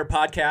RotoWire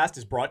podcast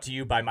is brought to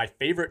you by my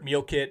favorite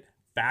meal kit,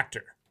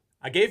 Factor.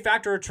 I gave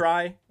Factor a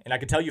try, and I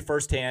can tell you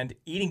firsthand,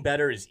 eating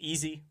better is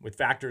easy with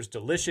Factor's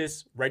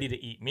delicious,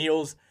 ready-to-eat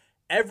meals.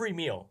 Every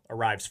meal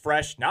arrives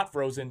fresh, not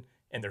frozen,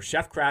 and they're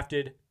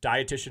chef-crafted,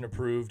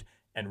 dietitian-approved,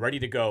 and ready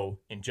to go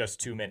in just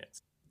 2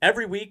 minutes.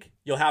 Every week,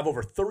 you'll have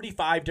over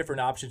 35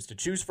 different options to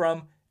choose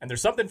from, and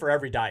there's something for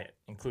every diet,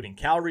 including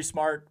Calorie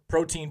Smart,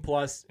 Protein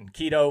Plus, and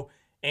Keto,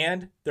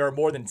 and there are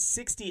more than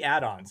 60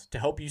 add-ons to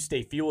help you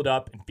stay fueled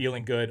up and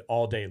feeling good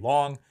all day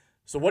long.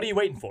 So what are you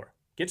waiting for?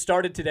 Get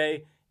started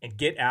today and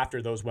get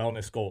after those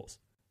wellness goals.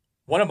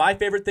 One of my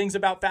favorite things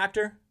about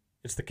Factor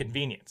is the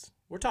convenience.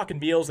 We're talking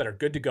meals that are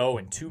good to go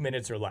in 2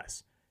 minutes or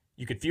less.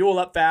 You can fuel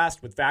up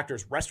fast with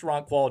Factor's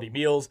restaurant-quality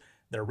meals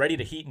that are ready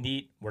to heat and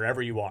eat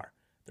wherever you are.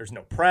 There's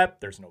no prep,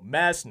 there's no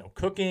mess, no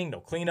cooking, no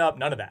cleanup,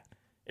 none of that.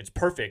 It's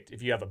perfect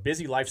if you have a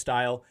busy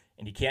lifestyle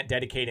and you can't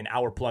dedicate an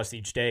hour plus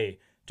each day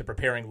to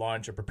preparing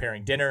lunch or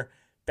preparing dinner.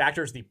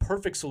 Factor is the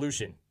perfect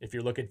solution if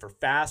you're looking for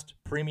fast,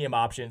 premium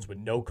options with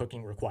no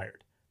cooking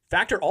required.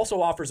 Factor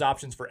also offers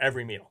options for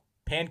every meal.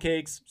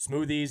 Pancakes,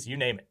 smoothies, you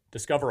name it.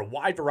 Discover a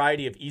wide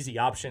variety of easy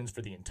options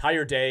for the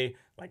entire day,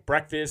 like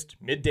breakfast,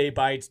 midday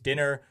bites,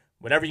 dinner,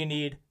 whatever you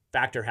need,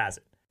 Factor has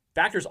it.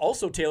 Factor's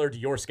also tailored to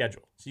your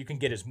schedule, so you can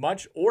get as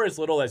much or as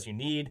little as you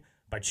need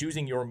by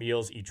choosing your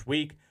meals each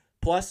week.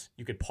 Plus,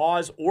 you could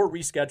pause or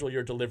reschedule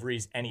your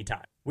deliveries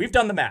anytime. We've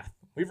done the math.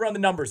 We've run the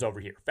numbers over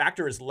here.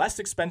 Factor is less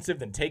expensive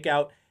than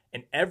takeout,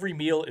 and every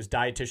meal is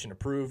dietitian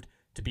approved,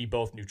 to be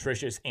both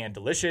nutritious and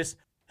delicious.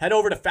 Head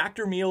over to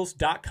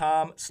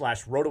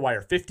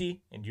factormeals.com/RotoWire50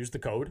 and use the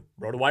code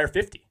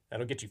RotoWire50.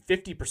 That'll get you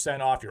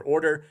 50% off your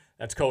order.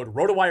 That's code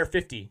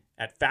RotoWire50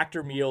 at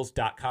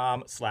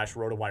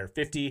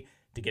factormeals.com/RotoWire50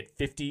 to get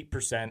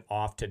 50%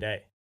 off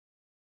today.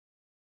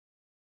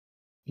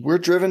 We're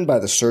driven by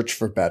the search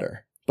for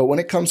better. But when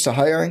it comes to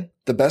hiring,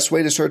 the best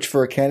way to search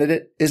for a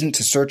candidate isn't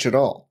to search at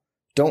all.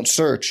 Don't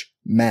search,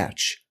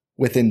 match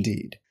with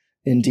Indeed.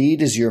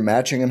 Indeed is your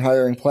matching and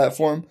hiring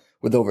platform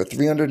with over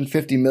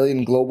 350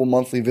 million global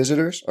monthly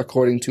visitors,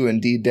 according to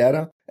Indeed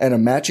data, and a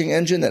matching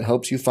engine that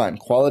helps you find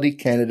quality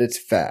candidates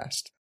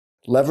fast.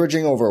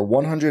 Leveraging over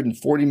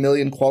 140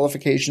 million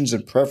qualifications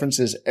and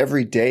preferences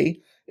every day,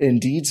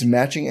 Indeed's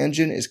matching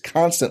engine is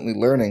constantly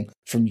learning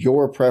from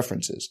your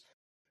preferences.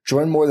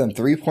 Join more than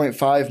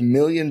 3.5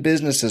 million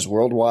businesses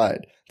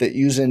worldwide that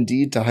use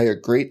Indeed to hire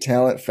great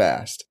talent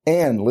fast.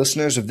 And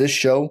listeners of this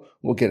show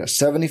will get a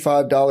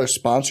 $75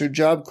 sponsored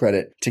job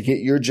credit to get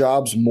your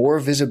jobs more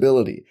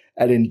visibility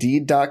at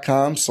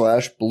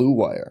Indeed.com/Blue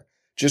Wire.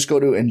 Just go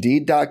to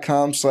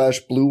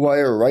Indeed.com/Blue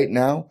Wire right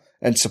now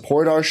and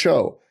support our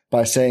show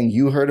by saying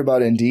you heard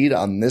about Indeed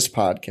on this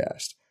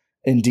podcast.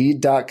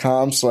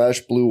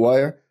 Indeed.com/Blue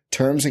Wire.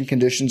 Terms and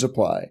conditions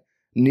apply.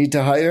 Need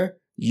to hire?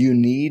 You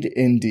need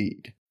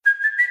Indeed.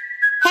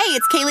 Hey,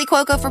 it's Kaylee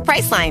Cuoco for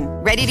Priceline.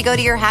 Ready to go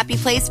to your happy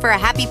place for a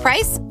happy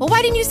price? Well,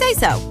 why didn't you say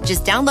so?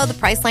 Just download the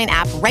Priceline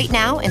app right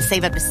now and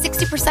save up to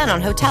 60%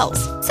 on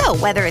hotels. So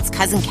whether it's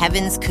Cousin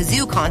Kevin's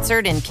Kazoo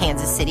Concert in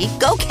Kansas City,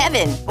 go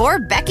Kevin, or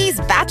Becky's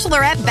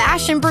Bachelorette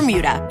Bash in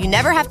Bermuda, you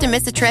never have to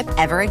miss a trip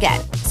ever again.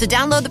 So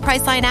download the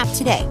Priceline app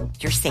today.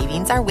 Your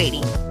savings are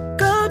waiting.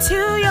 Go to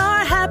your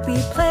happy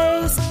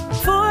place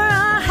for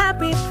a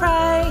happy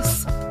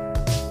price.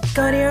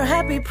 Go to your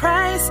happy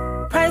price,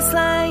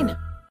 Priceline.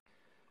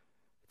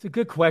 It's a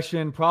good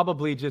question.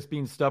 Probably just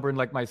being stubborn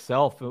like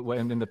myself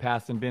in the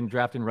past and been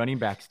drafting running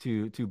backs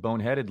too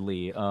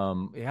boneheadedly.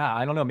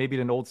 I don't know. Maybe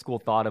an old school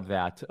thought of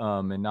that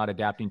and not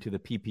adapting to the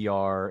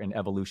PPR and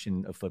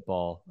evolution of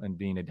football and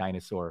being a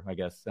dinosaur, I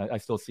guess. I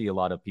still see a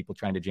lot of people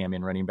trying to jam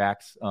in running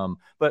backs.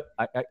 But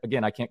I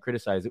can't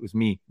criticize. It was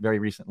me very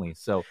recently.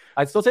 So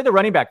I'd still say the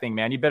running back thing,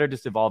 man, you better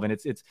just evolve. And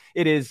it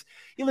is,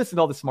 you listen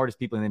to all the smartest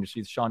people in the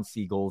industry, Sean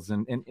Siegels,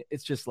 and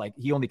it's just like,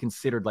 he only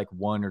considered like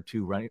one or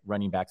two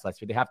running backs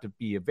last year. They have to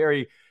be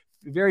very,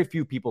 very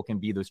few people can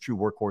be those true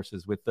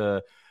workhorses with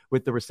the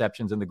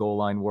receptions and the goal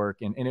line work.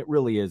 And it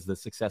really is the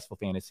successful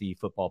fantasy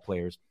football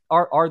players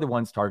are the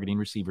ones targeting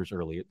receivers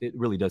early. It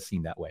really does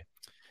seem that way.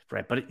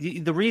 Right. But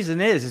the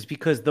reason is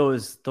because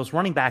those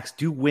running backs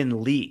do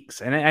win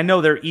leagues. And I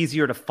know they're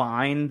easier to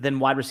find than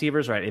wide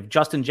receivers, right? If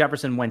Justin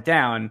Jefferson went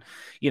down,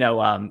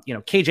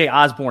 KJ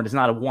Osborne is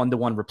not a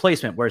 1-to-1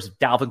 replacement. Whereas if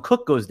Dalvin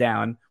Cook goes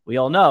down, we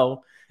all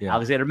know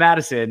Alexander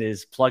Mattison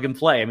is plug and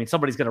play. I mean,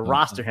 somebody's going to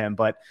roster him,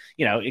 but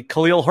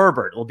Khalil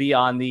Herbert will be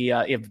on the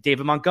if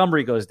David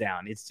Montgomery goes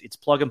down, it's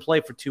plug and play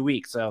for 2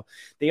 weeks. So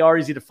they are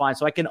easy to find.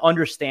 So I can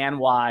understand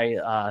why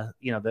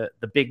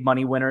the big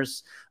money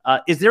winners.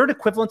 Is there an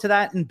equivalent to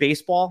that in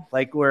baseball?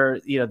 Like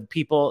where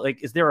people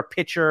is there a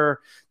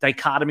pitcher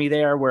dichotomy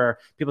there where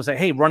people say,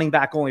 hey, running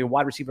back only, a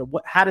wide receiver?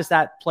 How does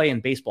that play in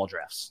baseball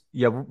drafts?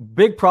 Yeah,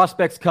 big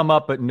prospects come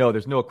up, but no,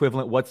 there's no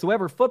equivalent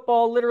whatsoever.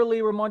 Football,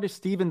 literally, Ramondre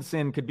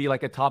Stevenson could be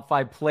like a top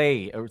 5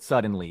 play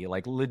suddenly,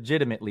 like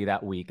legitimately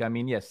that week. I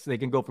mean, yes, they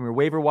can go from your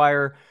waiver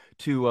wire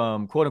to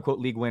quote unquote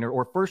league winner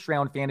or first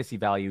round fantasy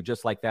value,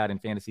 just like that in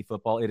fantasy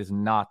football. It is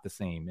not the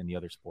same in the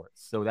other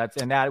sports. So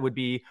that would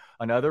be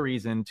another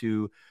reason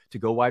to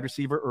go wide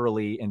receiver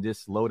early and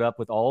just load up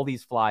with all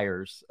these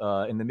flyers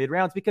in the mid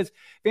rounds, because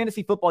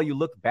fantasy football, you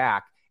look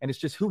back and it's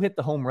just who hit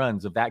the home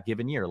runs of that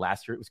given year.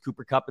 Last year, it was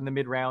Cooper Kupp in the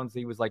mid rounds.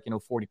 He was like,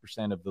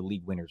 40% of the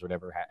league winners or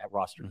whatever at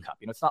rostered Kupp.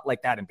 It's not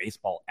like that in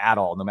baseball at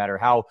all. No matter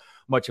how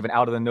much of an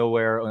out of the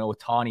nowhere,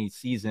 Ohtani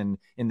season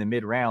in the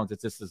mid rounds,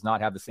 it just does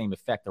not have the same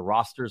effect. The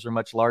rosters are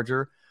much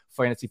larger.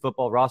 Fantasy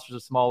football rosters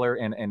are smaller,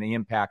 and the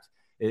impact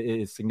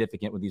is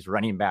significant with these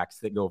running backs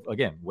that go,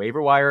 again,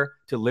 waiver wire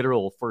to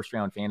literal first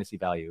round fantasy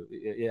value.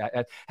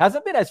 It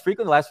hasn't been as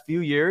frequent the last few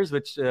years,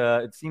 which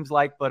it seems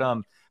like, but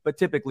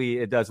typically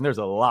it does. And there's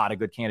a lot of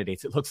good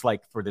candidates, it looks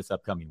like, for this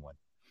upcoming one.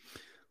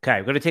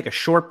 Okay, we're going to take a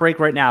short break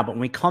right now, but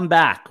when we come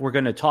back, we're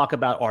going to talk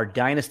about our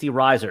Dynasty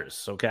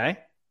Risers, okay?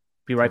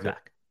 Be right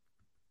back.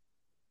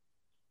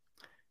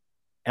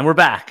 And we're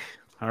back.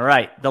 All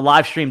right. The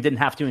live stream didn't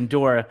have to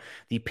endure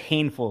the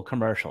painful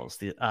commercials.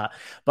 But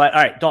all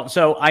right, Dalton.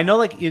 So I know,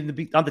 like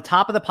on the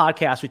top of the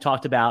podcast, we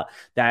talked about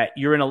that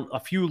you're in a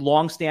few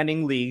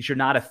long-standing leagues. You're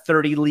not a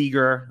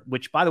 30-leaguer,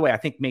 which, by the way, I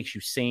think makes you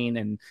sane.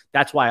 And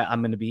that's why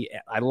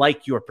I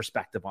like your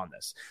perspective on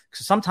this.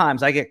 Because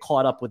sometimes I get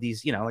caught up with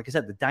these, like I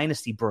said, the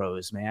dynasty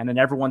bros, man, and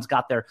everyone's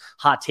got their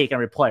hot take on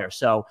every player.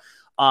 So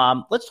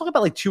let's talk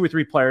about like 2 or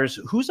 3 players.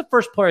 Who's the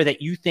first player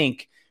that you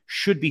think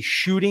should be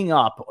shooting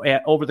up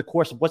over the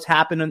course of what's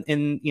happened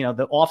in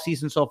the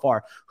offseason so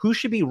far? Who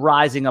should be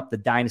rising up the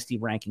dynasty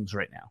rankings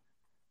right now?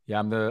 Yeah,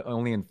 I'm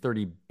only in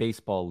 30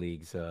 baseball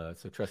leagues, so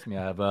trust me,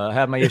 I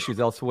have my issues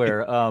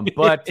elsewhere.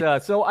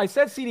 So I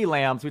said CeeDee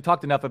Lamb. So we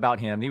talked enough about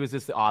him. He was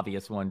just the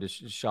obvious one to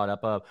shot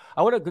up.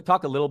 I want to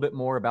talk a little bit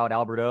more about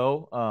Albert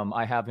O.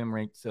 I have him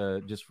ranked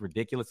just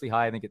ridiculously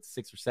high. I think it's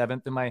 6th or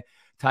 7th in my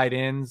tight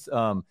ends.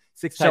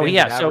 6 tight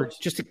ends. So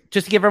just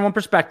to give everyone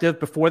perspective,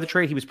 before the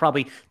trade, he was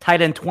probably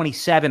tight end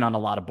 27 on a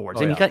lot of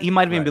boards, he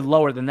might have even been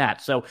lower than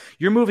that. So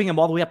you're moving him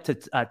all the way up to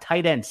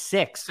tight end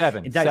 6.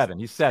 7. He's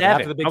 7.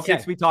 After the big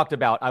 6 we talked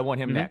about, I want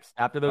him next.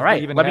 After those,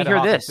 let me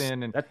hear this.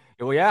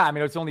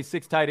 It's only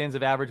 6 tight ends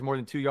have averaged more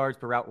than 2 yards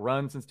per route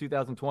run since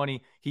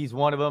 2020. He's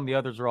one of them. The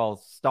others are all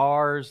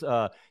stars.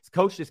 His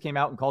coach just came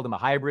out and called him a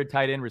hybrid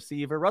tight end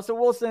receiver. Russell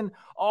Wilson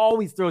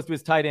always throws to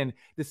his tight end.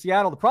 The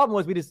Seattle, the problem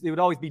was it would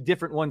always be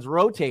different ones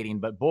rotating,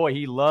 but boy,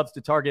 he loves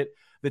to target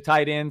the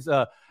tight ends.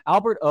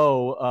 Albert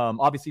O,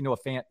 obviously Noah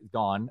Fant is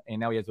gone, and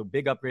now he has a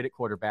big upgrade at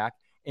quarterback.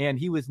 And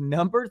he was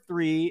number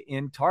 3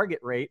 in target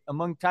rate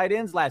among tight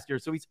ends last year.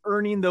 So he's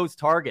earning those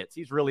targets.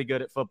 He's really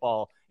good at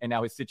football. And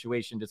now his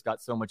situation just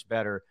got so much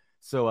better.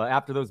 So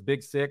after those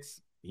big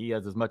 6, he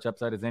has as much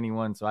upside as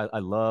anyone. So I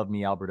love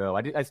me Albert O.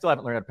 I still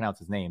haven't learned how to pronounce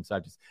his name. So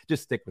I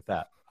just stick with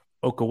that.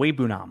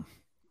 Okawebunam.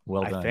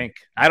 Well done. I think.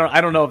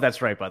 I don't know if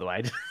that's right, by the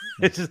way.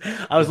 It's just,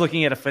 I was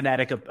looking at a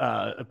phonetic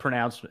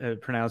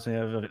pronouncing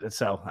of it.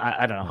 So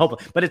I don't know.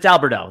 Hopefully, but it's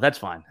Albert O. That's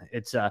fine.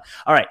 It's all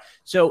right.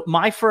 So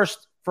my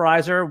first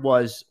Frizer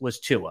was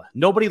Tua.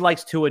 Nobody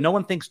likes Tua. No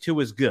one thinks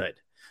Tua is good.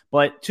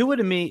 But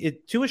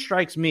Tua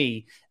strikes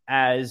me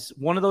as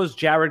one of those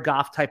Jared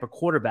Goff type of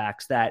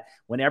quarterbacks that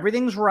when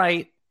everything's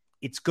right,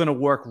 it's going to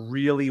work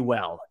really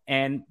well.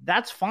 And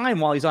that's fine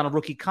while he's on a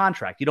rookie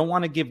contract. You don't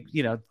want to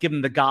give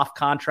him the Goff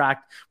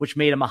contract, which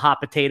made him a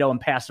hot potato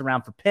and passed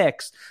around for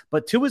picks.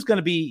 But Tua's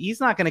he's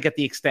not going to get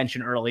the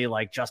extension early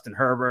like Justin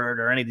Herbert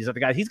or any of these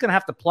other guys. He's going to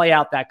have to play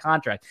out that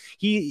contract.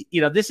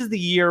 This is the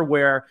year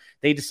where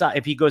they decide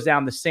if he goes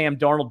down the Sam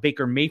Darnold,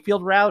 Baker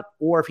Mayfield route,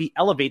 or if he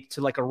elevates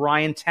to like a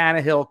Ryan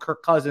Tannehill,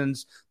 Kirk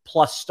Cousins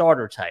plus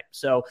starter type.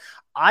 So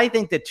I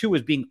think that Tua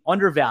is being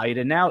undervalued,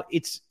 and now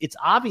it's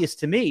obvious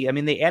to me. I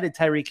mean, they added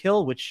Tyreek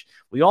Hill, which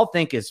we all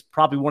think is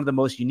probably one of the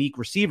most unique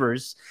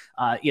receivers.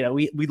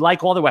 We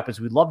like all the weapons.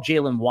 We love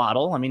Jalen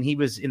Waddle. I mean, he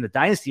was in the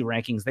dynasty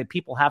rankings that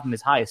people have him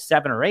as high as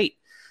 7 or 8.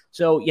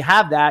 So you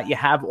have that. You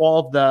have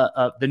all of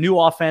the new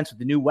offense with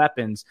the new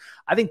weapons.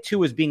 I think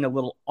Tua is being a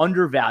little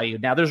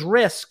undervalued. Now, there's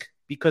risk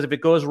because if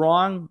it goes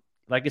wrong,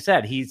 like I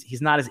said,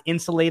 he's not as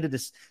insulated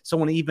as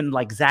someone even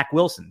like Zach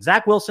Wilson.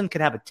 Zach Wilson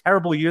could have a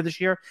terrible year this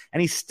year,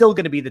 and he's still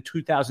going to be the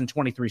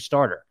 2023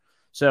 starter.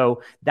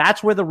 So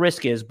that's where the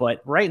risk is.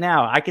 But right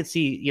now, I could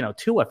see,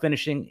 Tua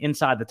finishing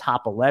inside the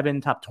top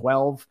 11, top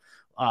 12.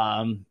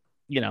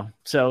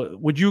 So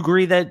would you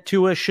agree that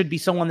Tua should be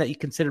someone that you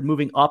consider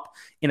moving up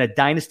in a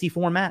dynasty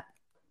format?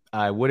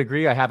 I would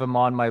agree. I have him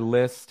on my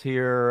list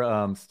here.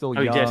 Still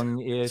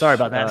young-ish. Sorry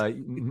about that.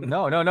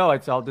 No. I'll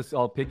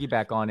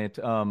piggyback on it.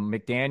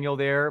 McDaniel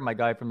there, my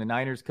guy from the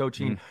Niners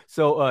coaching.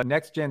 So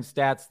next gen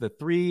stats, the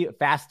 3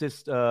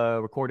 fastest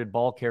recorded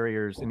ball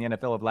carriers in the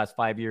NFL of the last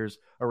 5 years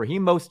are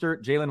Raheem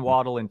Mostert, Jalen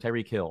Waddle, and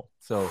Tyreek Hill.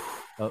 So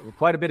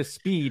quite a bit of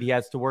speed he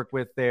has to work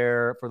with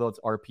there for those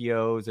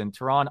RPOs. And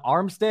Teron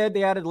Armstead,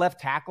 they added left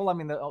tackle. I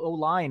mean, the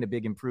O-line, a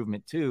big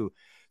improvement too.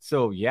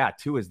 So, yeah,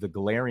 Tua is the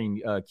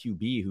glaring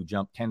QB who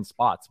jumped 10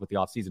 spots with the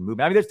offseason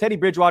movement. I mean, there's Teddy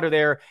Bridgewater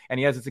there, and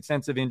he has this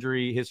extensive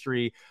injury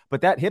history. But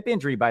that hip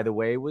injury, by the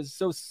way, was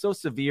so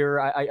severe.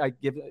 I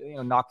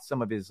knocked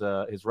some of his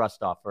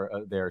rust off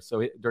there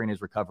during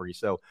his recovery.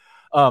 So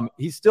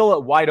he's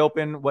still wide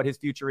open what his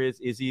future is.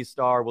 Is he a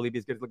star? Will he be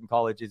as good as looking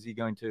college? Is he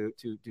going to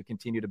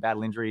continue to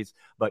battle injuries?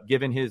 But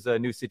given his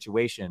new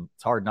situation,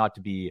 it's hard not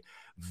to be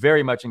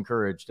very much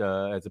encouraged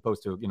as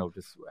opposed to,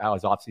 just how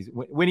his offseason –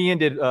 when he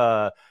ended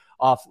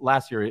off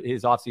last year,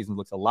 his offseason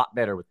looks a lot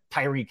better with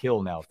Tyreek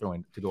Hill now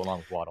throwing to go along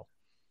with Waddle.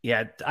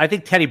 Yeah, I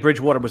think Teddy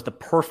Bridgewater was the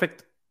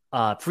perfect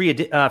free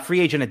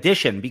agent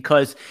addition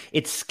because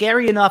it's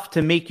scary enough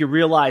to make you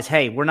realize,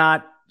 hey, we're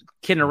not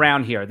kidding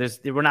around here.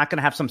 We're not going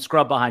to have some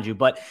scrub behind you,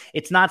 but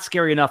it's not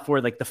scary enough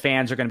where like the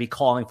fans are going to be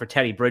calling for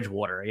Teddy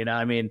Bridgewater.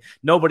 I mean,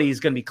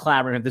 nobody's going to be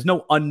clamoring. There's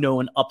no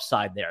unknown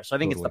upside there. So I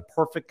think It's the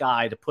perfect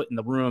guy to put in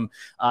the room,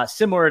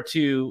 similar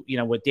to,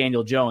 with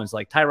Daniel Jones,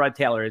 like Tyrod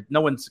Taylor.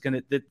 No one's going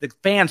to, the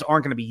fans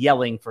aren't going to be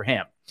yelling for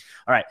him.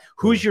 All right.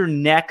 Who's your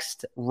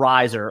next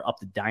riser up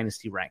the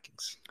dynasty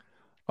rankings?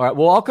 All right,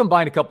 well, I'll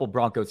combine a couple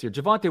Broncos here.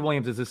 Javonte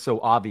Williams is just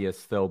so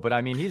obvious, though. But,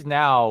 he's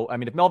now –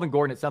 if Melvin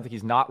Gordon, it sounds like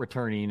he's not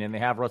returning, and they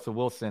have Russell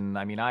Wilson.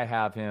 I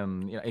have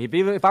him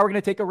if I were going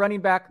to take a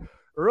running back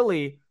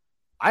early,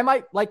 I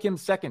might like him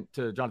second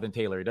to Jonathan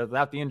Taylor. He does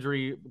without the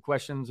injury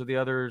questions of the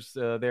others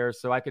there.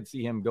 So I could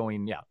see him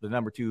going, the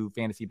number 2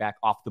 fantasy back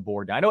off the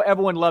board. Now, I know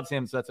everyone loves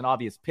him, so that's an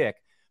obvious pick.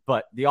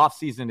 But the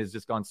offseason has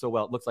just gone so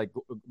well. It looks like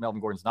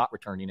Melvin Gordon's not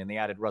returning, and they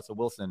added Russell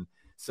Wilson.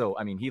 So,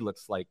 he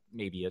looks like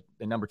maybe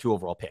a number 2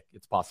 overall pick.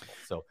 It's possible.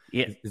 So,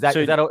 yeah. Does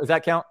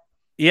that count?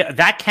 Yeah,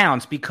 that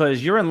counts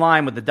because you're in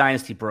line with the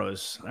Dynasty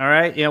Bros. All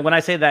right. When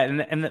I say that,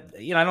 and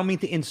I don't mean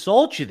to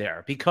insult you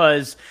there,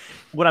 because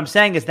what I'm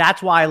saying is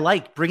that's why I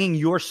like bringing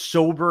your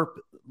sober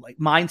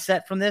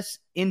mindset from this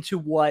into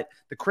what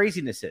the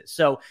craziness is.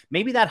 So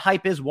maybe that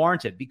hype is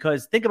warranted,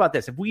 because think about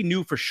this. If we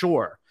knew for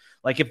sure,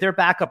 like if their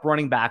backup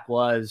running back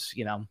was,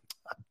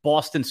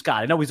 Boston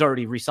Scott, I know he's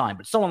already re-signed,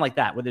 but someone like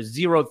that where there's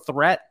zero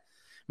threat.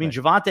 I mean,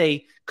 right.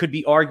 Javonte could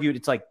be argued.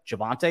 It's like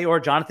Javonte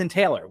or Jonathan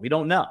Taylor. We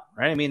don't know,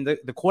 right? I mean,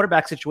 the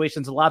quarterback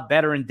situation is a lot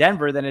better in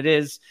Denver than it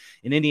is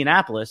in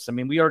Indianapolis. I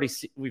mean, we've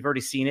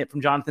already seen it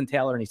from Jonathan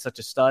Taylor, and he's such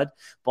a stud.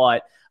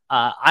 But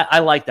I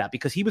like that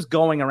because he was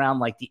going around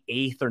like the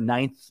 8th or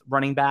 9th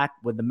running back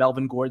with the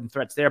Melvin Gordon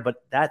threats there. But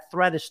that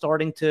threat is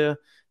starting to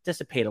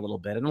dissipate a little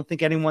bit. I don't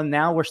think anyone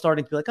now, we're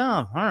starting to be like, oh,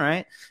 all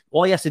right.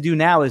 All he has to do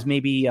now is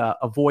maybe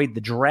avoid the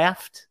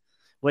draft,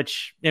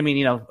 which, I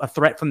mean, a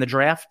threat from the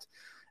draft.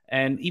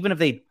 And even if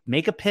they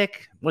make a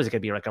pick, what is it going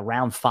to be, like a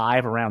round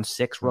 5 or round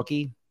 6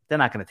 rookie? They're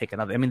not going to take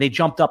another. I mean, they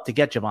jumped up to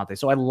get Javonte.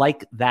 So I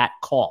like that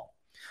call.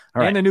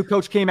 All and the new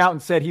coach came out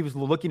and said he was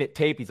looking at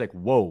tape. He's like,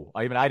 whoa,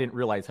 I didn't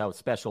realize how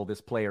special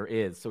this player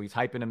is. So he's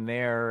hyping him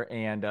there.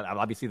 And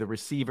obviously the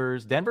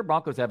receivers. Denver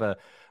Broncos have a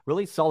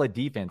really solid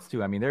defense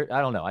too. I mean,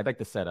 I don't know. I like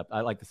the setup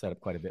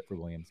quite a bit for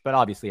Williams, but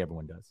obviously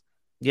everyone does.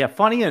 Yeah,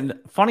 funny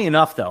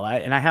enough, though,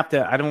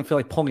 I don't feel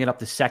like pulling it up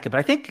the second, but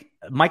I think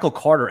Michael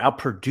Carter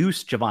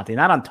outproduced Javonte,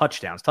 not on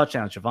touchdowns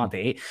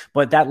Javonte,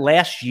 but that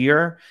last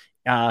year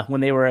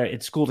when they were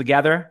at school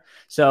together.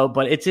 So,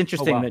 but it's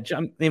interesting that,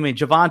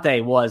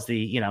 Javonte was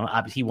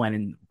he went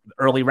in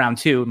early round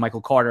 2, Michael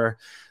Carter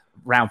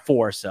round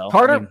 4. So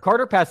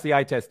Carter passed the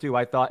eye test too,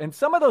 I thought. And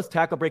some of those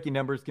tackle breaking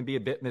numbers can be a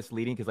bit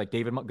misleading because like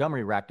David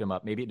Montgomery racked him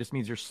up. Maybe it just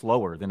means you're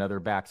slower than other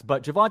backs.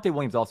 But Javonte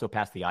Williams also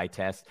passed the eye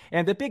test.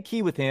 And the big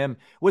key with him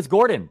was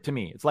Gordon to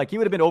me. It's like he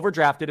would have been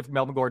overdrafted if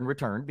Melvin Gordon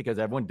returned because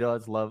everyone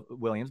does love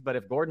Williams. But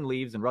if Gordon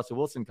leaves and Russell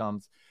Wilson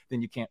comes,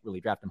 then you can't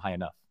really draft him high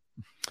enough.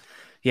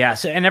 Yeah.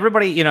 So, and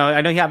everybody, I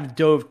know you haven't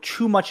dove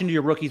too much into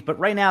your rookies, but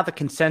right now the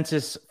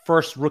consensus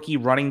first rookie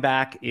running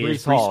back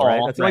is Breece Hall.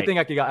 Right? That's the only thing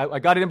I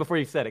got it in before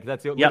you said it,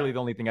 because that's literally the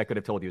only thing I could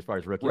have told you as far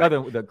as rookie,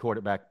 other than the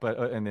quarterback. But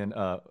and then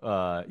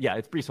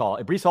it's Breece Hall,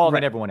 and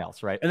then everyone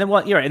else, right? And then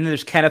and then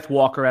there's Kenneth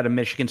Walker out of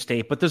Michigan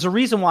State. But there's a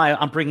reason why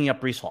I'm bringing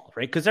up Breece Hall,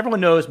 right? Because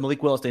everyone knows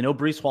Malik Willis, they know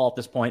Breece Hall at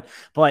this point,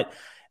 but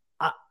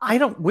I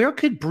don't. Where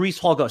could Breece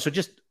Hall go? So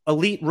just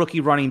elite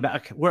rookie running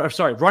back.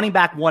 Running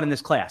back 1 in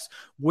this class.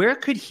 Where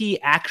could he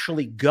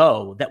actually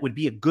go that would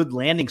be a good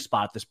landing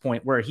spot at this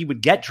point, where he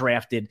would get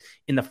drafted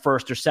in the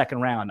 1st or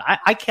 2nd round?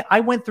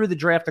 I went through the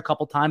draft a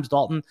couple times,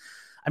 Dalton.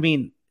 I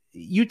mean,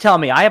 you tell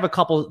me. I have a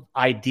couple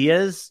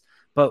ideas,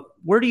 but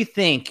where do you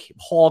think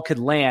Hall could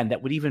land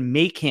that would even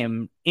make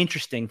him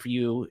interesting for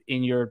you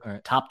in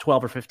your top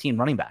 12 or 15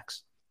 running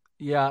backs?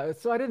 Yeah,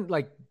 so I didn't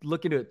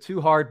look into it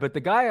too hard, but the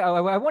guy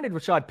I wanted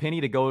Rashad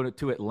Penny to go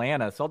to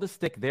Atlanta, so I'll just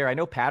stick there. I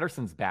know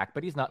Patterson's back,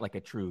 but he's not like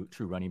a true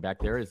running back.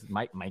 There is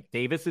Mike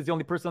Davis is the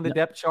only person on the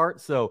depth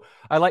chart. So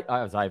I like,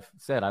 as I've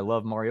said, I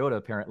love Mariota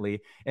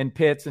apparently, and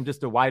Pitts, and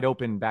just a wide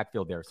open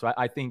backfield there. So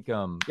I think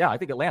I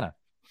think Atlanta.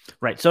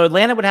 Right. So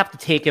Atlanta would have to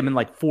take him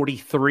in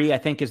 43, I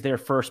think, is their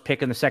first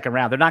pick in the 2nd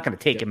round. They're not going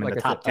to take him in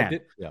the top 10.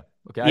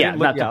 Okay.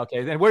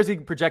 Okay. Then where's he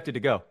projected to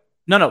go?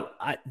 No.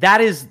 That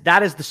is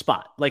the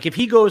spot. Like if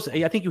he goes,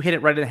 I think you hit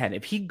it right in the head.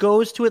 If he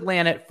goes to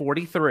Atlanta at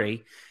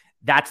 43,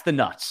 that's the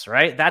nuts,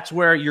 right? That's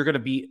where you're going to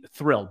be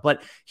thrilled.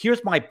 But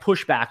here's my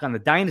pushback on the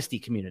dynasty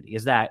community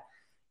is that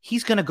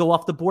he's going to go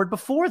off the board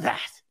before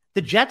that.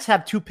 The Jets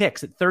have 2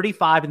 picks at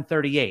 35 and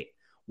 38.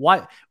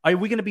 Why are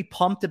we going to be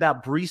pumped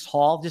about Breece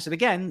Hall? Just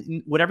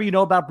again, whatever you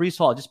know about Breece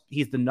Hall,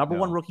 he's the number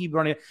 1 rookie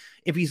running.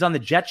 If he's on the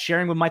Jets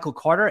sharing with Michael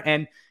Carter,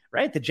 and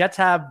right, the Jets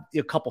have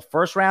a couple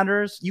first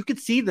rounders. You could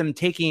see them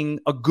taking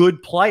a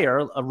good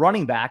player, a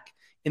running back,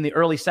 in the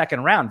early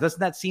 2nd round. Doesn't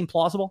that seem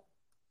plausible?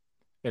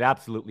 It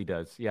absolutely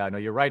does. Yeah, no,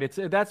 you're right.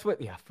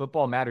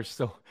 Football matters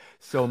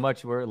so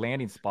much. We're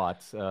landing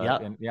spots.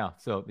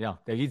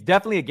 He's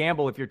definitely a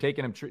gamble if you're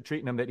taking him,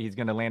 treating him that he's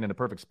going to land in a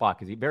perfect spot,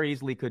 because he very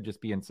easily could just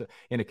be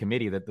in a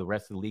committee that the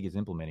rest of the league is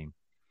implementing.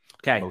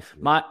 Okay,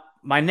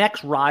 my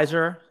next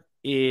riser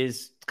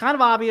is kind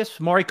of obvious,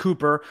 Amari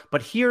Cooper,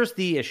 but here's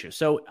the issue.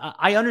 So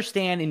I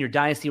understand in your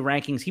dynasty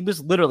rankings, he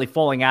was literally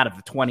falling out of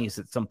the 20s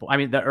at some point. I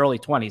mean, the early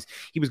 20s.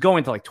 He was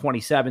going to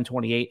 27,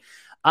 28.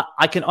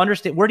 I can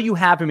understand. Where do you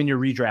have him in your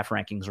redraft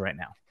rankings right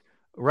now?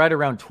 Right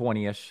around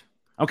 20-ish.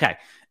 Okay.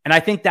 And I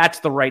think that's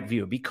the right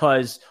view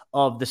because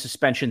of the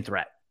suspension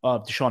threat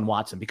of Deshaun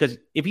Watson. Because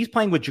if he's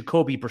playing with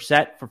Jacoby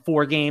Brissett for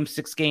 4 games,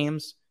 6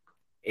 games,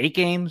 8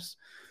 games,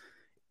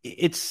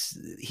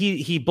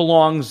 he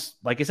belongs,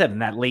 like I said, in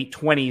that late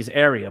 20s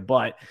area.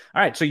 But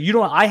all right, so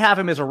I have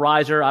him as a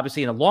riser,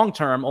 obviously in the long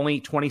term, only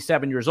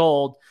 27 years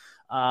old.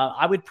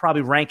 I would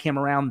probably rank him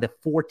around the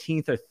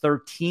 14th or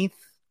 13th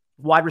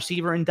wide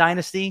receiver in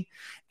dynasty.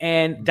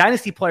 And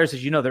dynasty players,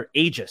 as you know, they're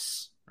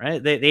ageist,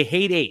 right? They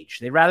hate age.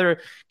 They rather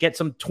get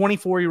some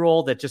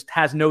 24-year-old that just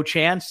has no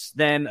chance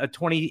than a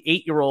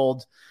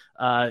 28-year-old,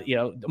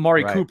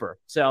 Amari Cooper.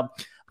 So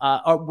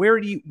Where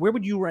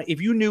would you rank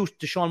if you knew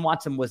Deshaun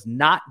Watson was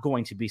not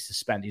going to be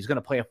suspended? He's going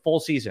to play a full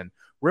season.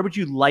 Where would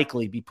you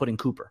likely be putting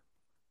Cooper?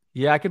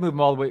 Yeah, I could move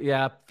them all the way.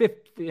 Yeah,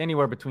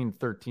 anywhere between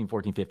 13,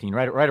 14, 15,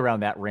 right around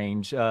that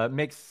range.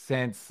 Makes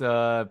sense.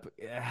 I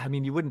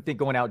mean, you wouldn't think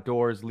going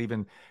outdoors,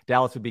 leaving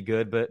Dallas would be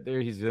good, but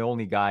he's the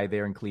only guy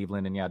there in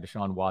Cleveland, and yeah,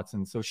 Deshaun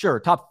Watson. So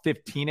sure, top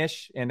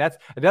 15-ish, and it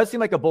does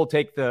seem like a bold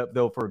take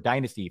though for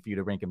Dynasty for you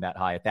to rank him that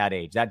high at that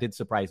age. That did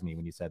surprise me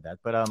when you said that,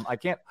 but I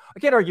can't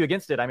argue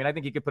against it. I mean, I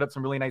think he could put up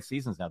some really nice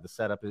seasons now. The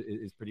setup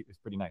is pretty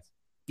nice.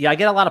 Yeah, I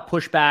get a lot of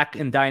pushback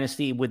in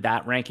Dynasty with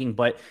that ranking,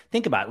 but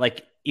think about it.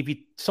 Like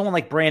someone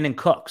like Brandon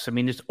Cooks, I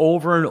mean, just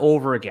over and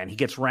over again, he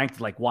gets ranked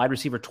like wide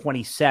receiver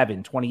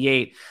 27,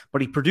 28,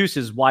 but he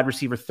produces wide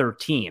receiver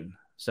 13.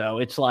 So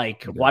it's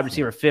like wide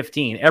receiver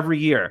 15 every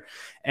year.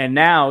 And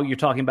now you're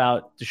talking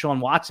about Deshaun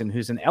Watson,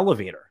 who's an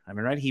elevator. I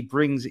mean, right?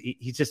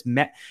 He's just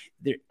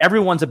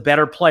everyone's a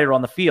better player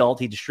on the field.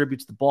 He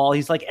distributes the ball.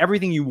 He's like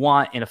everything you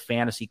want in a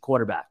fantasy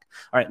quarterback.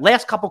 All right.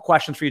 Last couple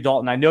questions for you,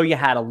 Dalton. I know you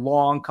had a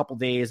long couple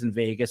days in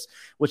Vegas,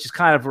 which is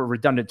kind of a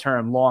redundant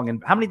term, long.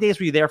 And how many days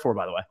were you there for,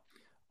 by the way?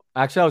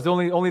 Actually, I was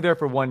only there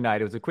for one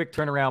night. It was a quick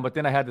turnaround, but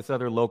then I had this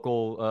other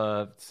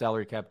local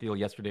salary cap deal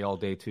yesterday all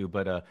day too.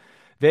 But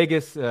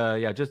Vegas,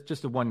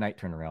 just a one-night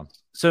turnaround.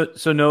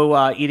 So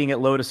no eating at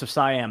Lotus of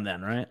Siam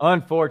then, right?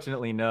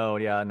 Unfortunately, no.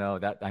 Yeah, no.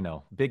 That I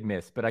know, big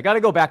miss. But I got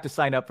to go back to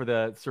sign up for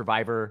the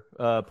Survivor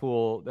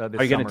pool this summer.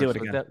 Are you going to do it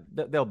again?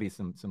 There'll be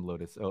some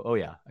Lotus. Oh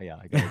yeah.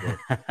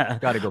 I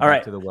got to go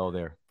back to the well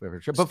there.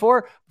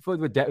 Before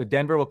with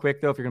Denver, real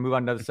quick though, if you're going to move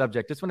on to another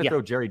subject, just want to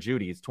throw Jerry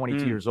Jeudy. He's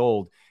 22 years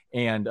old,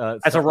 and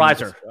as a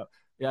riser.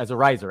 Yeah, as a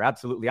riser,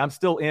 absolutely. I'm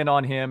still in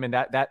on him, and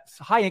that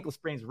high ankle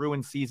sprains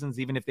ruin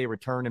seasons, even if they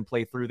return and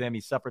play through them. He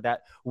suffered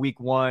that week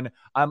one.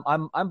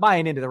 I'm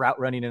buying into the route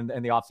running and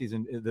the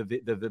offseason,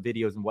 the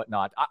videos and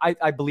whatnot.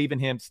 I believe in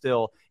him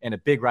still, and a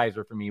big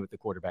riser for me with the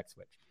quarterback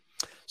switch.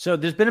 So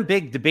there's been a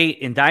big debate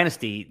in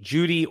Dynasty,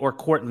 Jeudy or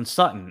Courtland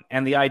Sutton.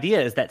 And the idea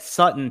is that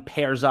Sutton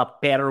pairs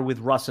up better with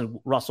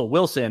Russell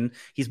Wilson.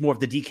 He's more of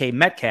the DK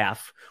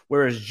Metcalf,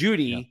 whereas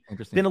Jeudy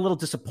has been a little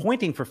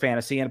disappointing for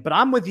fantasy. But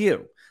I'm with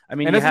you. I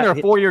mean, and isn't there a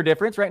 4-year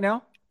difference right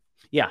now?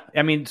 Yeah.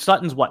 I mean,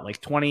 Sutton's what,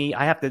 like 20?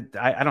 I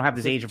don't have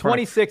this age of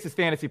 26 is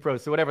Fantasy Pro,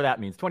 so whatever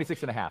that means,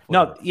 26 and a half.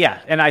 Whatever. No,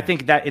 yeah. And I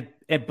think that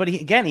but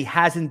he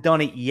hasn't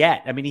done it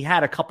yet. I mean, he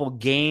had a couple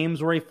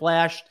games where he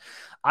flashed.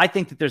 I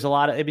think that there's a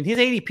lot of, his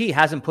ADP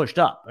hasn't pushed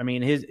up. I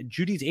mean,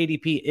 Judy's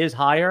ADP is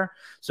higher.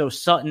 So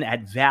Sutton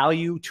at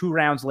value 2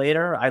 rounds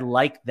later, I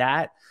like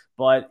that.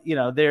 But,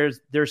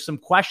 there's some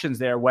questions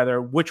there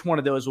whether which one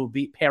of those will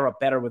pair up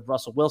better with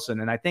Russell Wilson.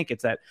 And I think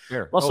it's that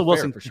Russell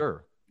Wilson, for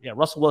sure. Yeah,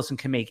 Russell Wilson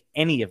can make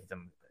any of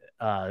them,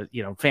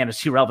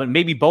 fantasy relevant.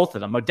 Maybe both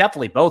of them, or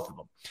definitely both of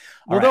them.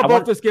 They'll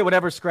both just get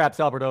whatever scraps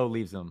Alberto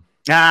leaves them.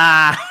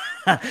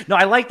 No,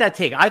 I like that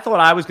take. I thought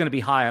I was going to be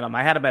high on him.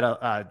 I had him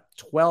at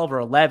 12 or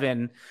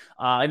 11.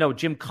 I know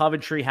Jim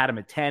Coventry had him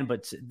at 10,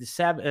 but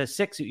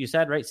 6, you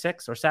said, right?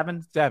 6 or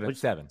 7?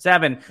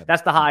 7.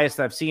 That's the highest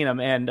I've seen him.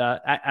 And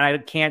I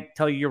can't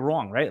tell you you're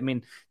wrong, right? I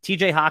mean,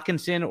 TJ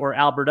Hawkinson or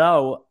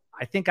Alberto,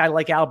 I think I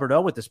like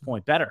Alberto at this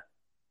point better.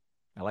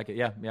 I like it.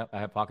 Yeah. I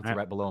have Hawkinson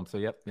right below him. So,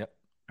 yep. All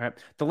right.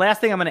 The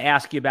last thing I'm going to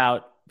ask you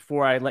about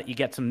before I let you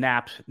get some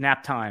nap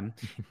time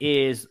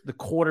is the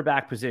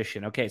quarterback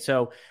position. Okay,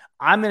 so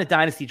I'm in a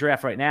dynasty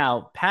draft right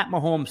now. Pat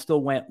Mahomes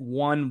still went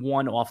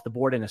 1-1 off the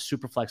board in a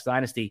Superflex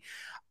dynasty.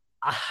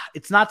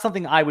 It's not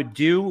something I would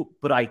do,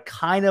 but I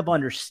kind of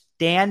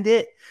understand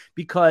it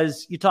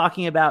because you're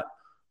talking about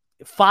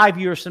 5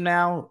 years from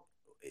now,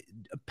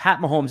 Pat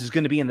Mahomes is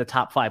going to be in the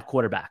top 5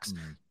 quarterbacks.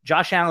 Mm-hmm.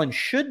 Josh Allen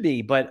should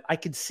be, but I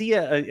could see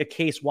a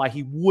case why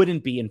he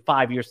wouldn't be in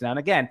 5 years from now. And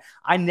again,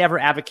 I never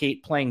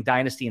advocate playing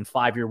dynasty in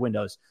 5-year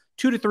windows.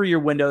 2 to 3 year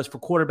windows for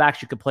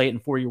quarterbacks. You could play it in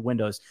 4-year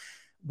windows.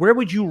 Where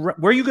are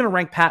you going to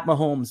rank Pat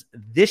Mahomes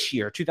this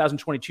year,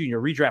 2022, in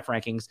your redraft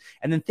rankings?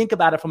 And then think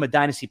about it from a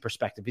dynasty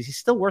perspective. Is he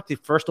still worth the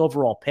first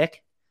overall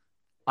pick?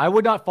 I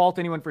would not fault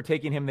anyone for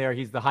taking him there.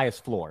 He's the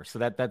highest floor, so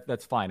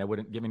that's fine. I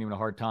wouldn't give anyone a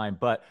hard time.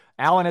 But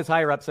Allen has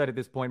higher upside at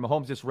this point.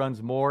 Mahomes just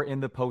runs more in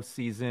the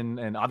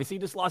postseason, and obviously he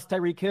just lost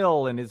Tyreek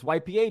Hill, and his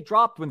YPA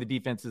dropped when the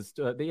defense is.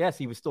 Yes,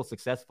 he was still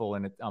successful,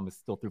 and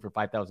still threw for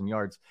 5,000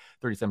 yards,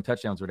 37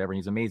 touchdowns, or whatever. And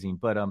he's amazing.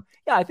 But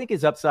I think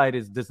his upside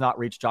does not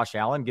reach Josh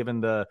Allen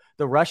given the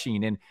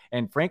rushing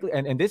and frankly,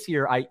 and this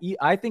year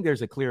I think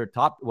there's a clear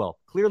top. Well,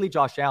 clearly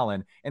Josh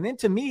Allen, and then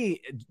to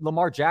me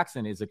Lamar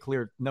Jackson is a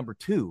clear number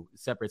 2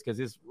 separates because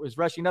his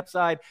rushing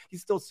upside,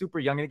 he's still super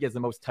young. I think he has the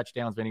most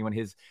touchdowns of anyone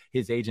his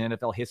age in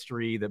NFL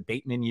history, the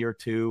Bateman year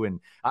 2. And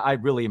I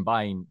really am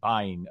buying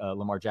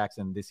Lamar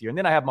Jackson this year. And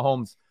then I have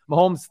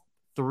Mahomes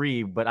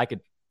 3, but I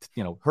could,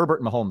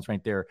 Herbert and Mahomes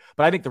right there.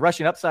 But I think the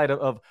rushing upside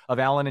of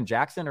Allen and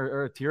Jackson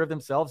are a tier of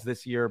themselves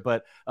this year.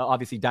 But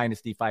obviously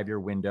dynasty 5-year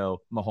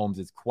window, Mahomes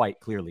is quite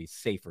clearly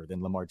safer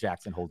than Lamar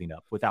Jackson holding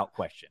up without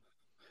question.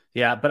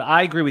 Yeah, but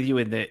I agree with you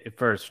in that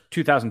for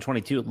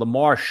 2022,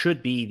 Lamar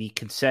should be the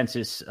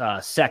consensus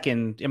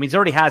second. I mean, he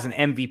already has an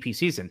MVP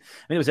season.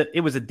 I mean, it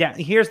was a down.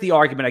 Here's the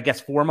argument, I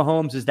guess, for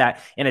Mahomes is that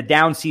in a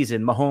down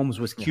season, Mahomes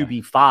was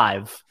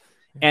QB5,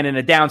 and in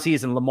a down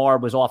season, Lamar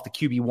was off the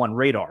QB1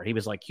 radar. He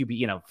was like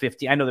QB,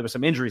 50. I know there were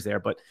some injuries there,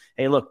 but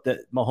hey, look,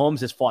 Mahomes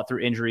has fought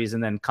through injuries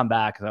and then come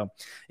back. So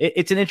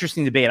it's an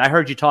interesting debate. I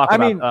heard you talk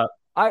about.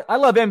 I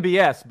love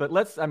MBS, but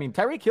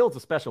Tyreek Hill's a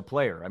special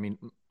player. I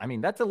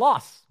mean, that's a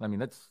loss. I mean,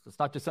 that's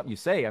not just something you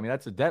say. I mean,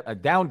 that's a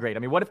downgrade. I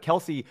mean, what if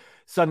Kelsey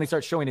suddenly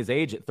starts showing his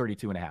age at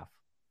 32 and a half?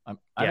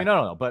 I mean,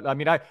 no. But I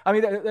mean,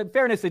 in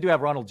fairness, they do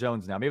have Ronald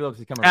Jones now. Maybe they'll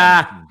become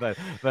around. But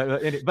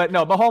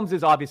no, Mahomes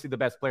is obviously the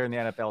best player in the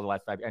NFL the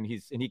last 5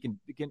 years, and he can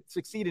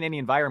succeed in any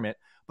environment.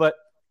 But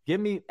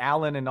give me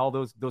Allen and all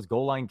those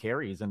goal line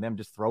carries and them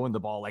just throwing the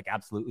ball like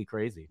absolutely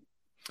crazy.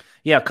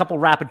 Yeah, a couple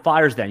rapid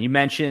fires then. You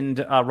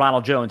mentioned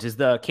Ronald Jones. Is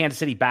the Kansas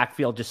City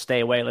backfield just stay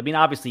away? I mean,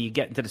 obviously, you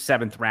get into the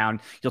 7th round,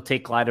 you'll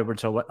take Clyde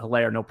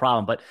Edwards-Helaire, no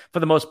problem. But for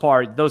the most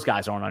part, those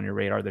guys aren't on your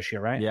radar this year,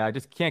 right? Yeah, I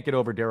just can't get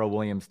over Darrell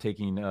Williams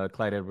taking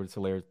Clyde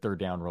Edwards-Hilaire's 3rd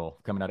down role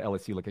coming out of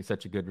LSU like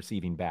such a good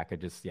receiving back.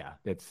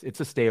 It's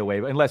a stay away.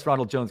 Unless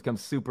Ronald Jones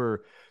comes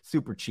super,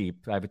 super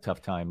cheap, I have a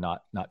tough time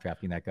not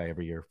drafting that guy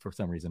every year for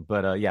some reason.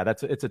 But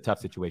it's a tough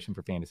situation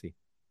for fantasy.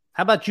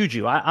 How about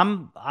Juju?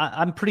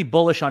 I'm pretty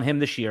bullish on him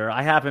this year.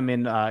 I have him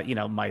in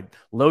my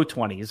low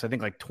 20s. I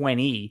think like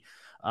 20.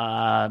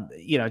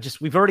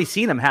 We've already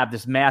seen him have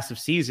this massive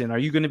season. Are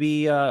you going to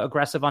be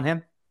aggressive on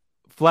him?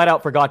 Flat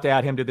out forgot to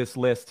add him to this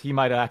list. He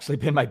might have actually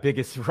been my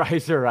biggest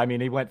riser. I mean,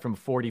 he went from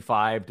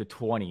 45 to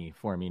 20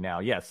 for me now.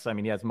 Yes, I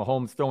mean, he has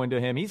Mahomes throwing to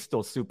him. He's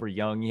still super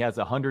young. He has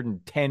a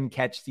 110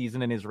 catch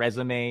season in his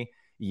resume.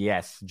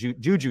 Yes,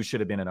 Juju should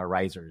have been in our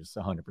risers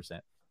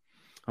 100%.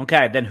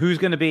 Okay, then who's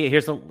going to be?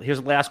 Here's the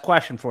last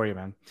question for you,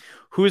 man.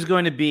 Who's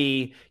going to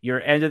be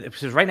your end of?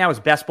 Because right now it's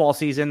best ball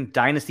season,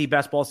 dynasty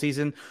best ball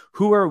season.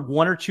 Who are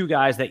 1 or 2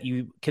 guys that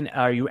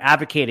are you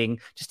advocating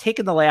just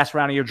taking the last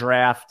round of your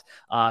draft?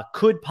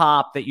 Could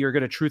pop that you're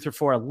going to truther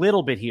for a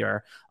little bit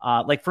here.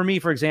 Like for me,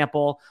 for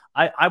example,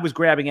 I was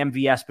grabbing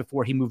MVS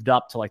before he moved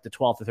up to like the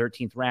 12th or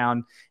 13th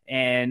round.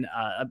 And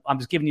I'm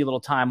just giving you a little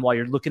time while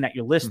you're looking at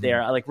your list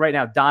there. Like right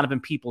now, Donovan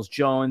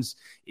Peoples-Jones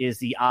is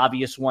the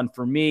obvious one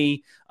for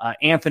me.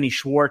 Anthony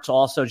Schwartz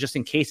also, just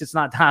in case it's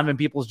not Donovan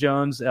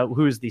Peoples-Jones,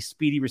 who is the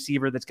speedy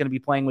receiver that's going to be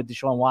playing with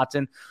Deshaun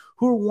Watson.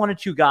 Who are 1 or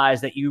 2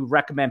 guys that you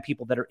recommend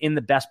people that are in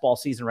the best ball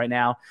season right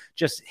now?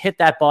 Just hit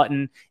that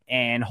button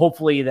and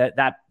hopefully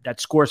that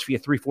scores for you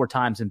 3-4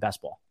 times in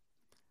best ball.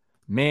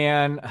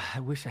 Man,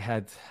 I wish I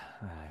had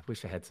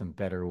some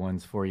better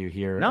ones for you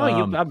here.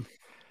 No,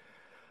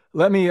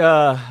 let me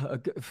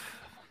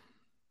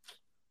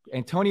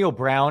Antonio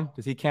Brown,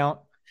 does he count?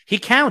 He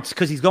counts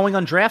because he's going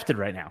undrafted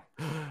right now.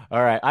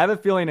 All right. I have a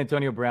feeling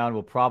Antonio Brown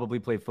will probably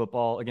play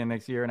football again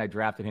next year, and I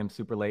drafted him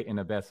super late in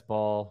the best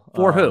ball.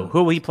 For who?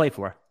 Who will he play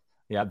for?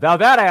 Yeah, now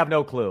that I have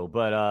no clue,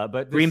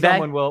 but Green Bay?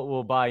 Someone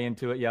will buy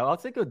into it. Yeah, I'll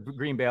take a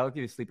Green Bay. I'll give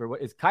you a sleeper.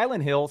 Is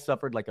Kylan Hill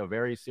suffered like a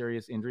very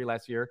serious injury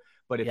last year,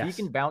 but if he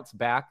can bounce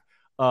back,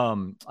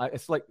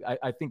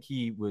 I think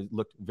he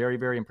looked very,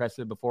 very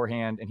impressive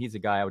beforehand, and he's a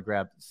guy I would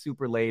grab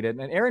super late.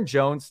 And Aaron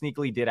Jones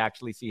sneakily did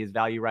actually see his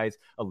value rise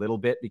a little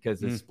bit because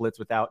the splits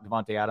without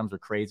Devontae Adams are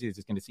crazy. He's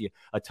just going to see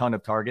a ton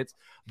of targets.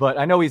 But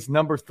I know he's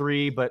number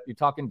 3, but you're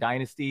talking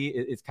dynasty.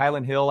 It's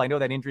Kylan Hill. I know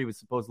that injury was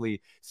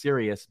supposedly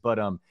serious, but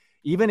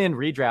even in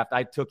redraft,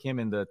 I took him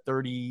in the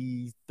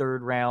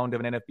 33rd round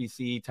of an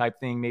NFBC type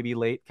thing, maybe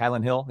late.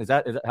 Kylan Hill, is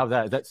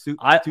that suit?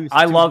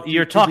 I love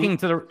you're talking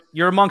to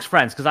you're amongst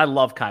friends because I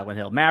love Kylan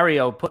Hill.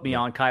 Mario put me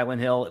on Kylan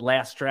Hill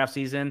last draft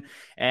season,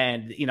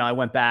 and I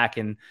went back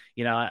and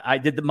I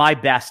did my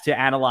best to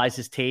analyze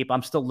his tape.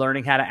 I'm still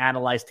learning how to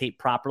analyze tape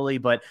properly,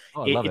 but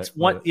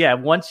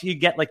once you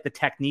get like the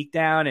technique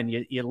down and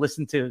you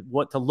listen to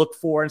what to look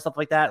for and stuff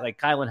like that, like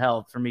Kylan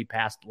Hill for me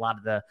passed a lot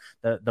of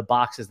the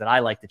boxes that I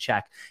like to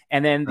check.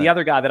 And then the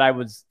other guy that I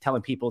was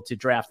telling people to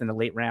draft in the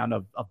late round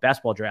of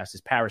best ball drafts is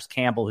Paris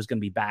Campbell, who's going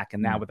to be back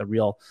and now with a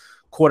real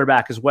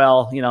quarterback as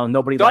well.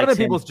 Nobody likes him. Donovan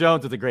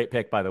Peoples-Jones is a great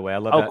pick, by the way. I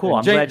love that. Oh,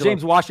 cool.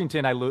 James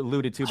Washington I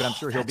alluded to, but I'm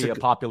sure he'll be a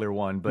popular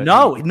one. But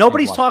no,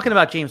 nobody's talking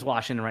about James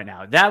Washington right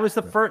now. That was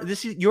the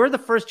first. You're the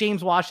first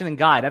James Washington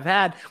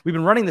guide we've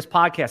been running this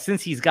podcast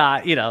since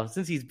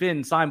since he's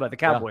been signed by the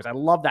Cowboys. I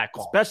love that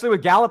call, especially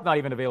with Gallup not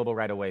even available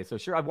right away. So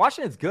sure,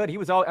 Washington's good.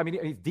 He's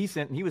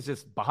decent, and he was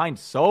just behind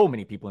so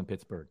many people in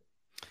Pittsburgh.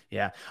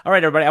 Yeah. All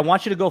right, everybody. I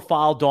want you to go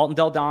follow Dalton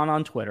Del Don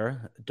on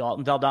Twitter.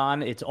 Dalton Del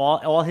Don. It's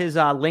all his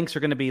links are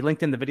going to be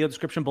linked in the video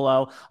description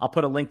below. I'll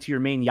put a link to your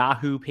main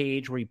Yahoo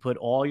page where you put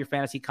all your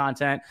fantasy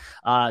content.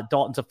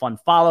 Dalton's a fun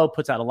follow,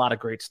 puts out a lot of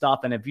great stuff.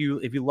 And if you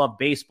love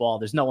baseball,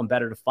 there's no one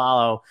better to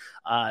follow.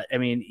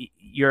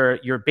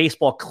 Your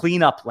baseball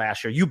cleanup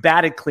last year, you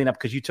batted cleanup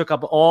because you took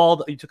him all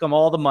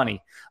the money.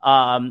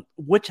 How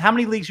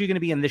many leagues are you going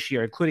to be in this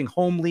year, including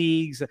home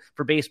leagues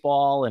for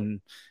baseball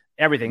and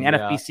everything,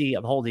 NFBC,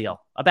 the whole deal.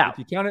 About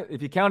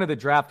if you counted the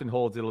draft and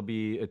holds, it'll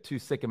be too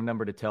sick of a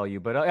number to tell you.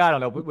 But I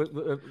don't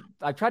know.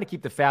 I try to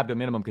keep the fab to a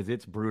minimum because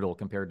it's brutal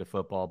compared to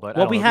football.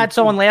 But we had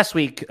someone last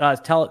week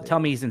tell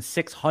me he's in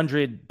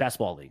 600 best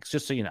ball leagues,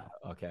 just so you know.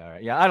 Okay, all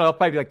right, yeah, I don't know,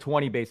 probably like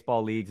 20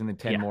 baseball leagues and then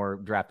 10 more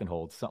draft and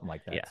holds, something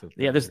like that.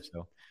 Yeah,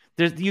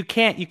 there's you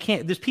can't.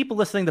 There's people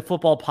listening to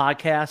football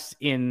podcasts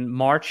in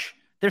March.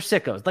 They're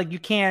sickos. Like you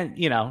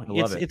can't, I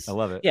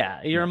love it.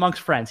 Yeah, you're amongst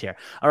friends here.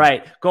 All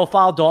right, go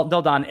follow Dalton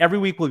Del Don. Every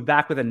week we'll be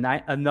back with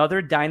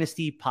another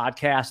Dynasty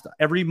podcast.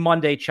 Every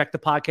Monday, check the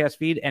podcast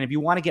feed. And if you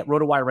want to get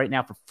RotoWire right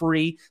now for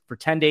free for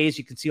 10 days,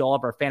 you can see all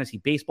of our fantasy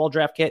baseball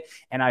draft kit.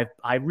 And I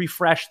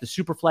refresh the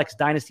Superflex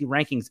Dynasty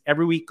rankings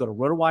every week. Go to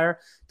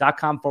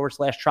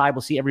rotowire.com/tribe.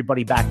 We'll see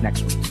everybody back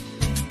next week.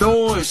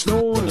 The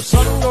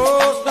sun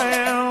goes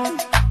down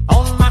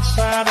on my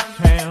side of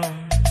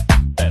town.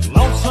 That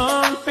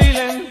lonesome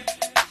feeling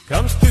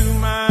comes to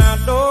my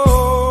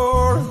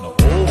door, the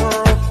whole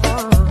world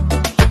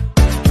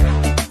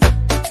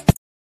turns.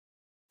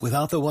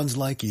 Without the ones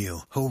like you,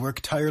 who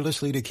work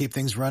tirelessly to keep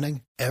things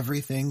running,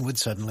 everything would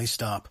suddenly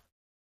stop.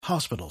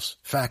 Hospitals,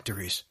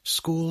 factories,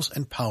 schools,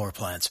 and power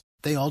plants,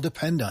 they all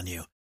depend on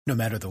you. No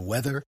matter the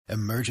weather,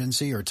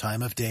 emergency, or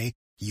time of day,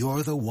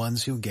 you're the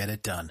ones who get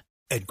it done.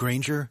 At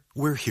Grainger,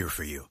 we're here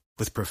for you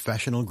with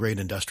professional-grade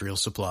industrial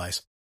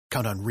supplies.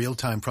 Count on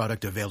real-time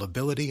product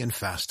availability and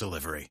fast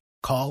delivery.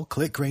 Call,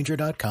 click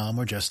Grainger.com,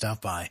 or just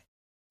stop by.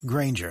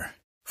 Grainger,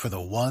 for the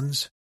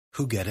ones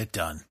who get it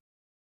done.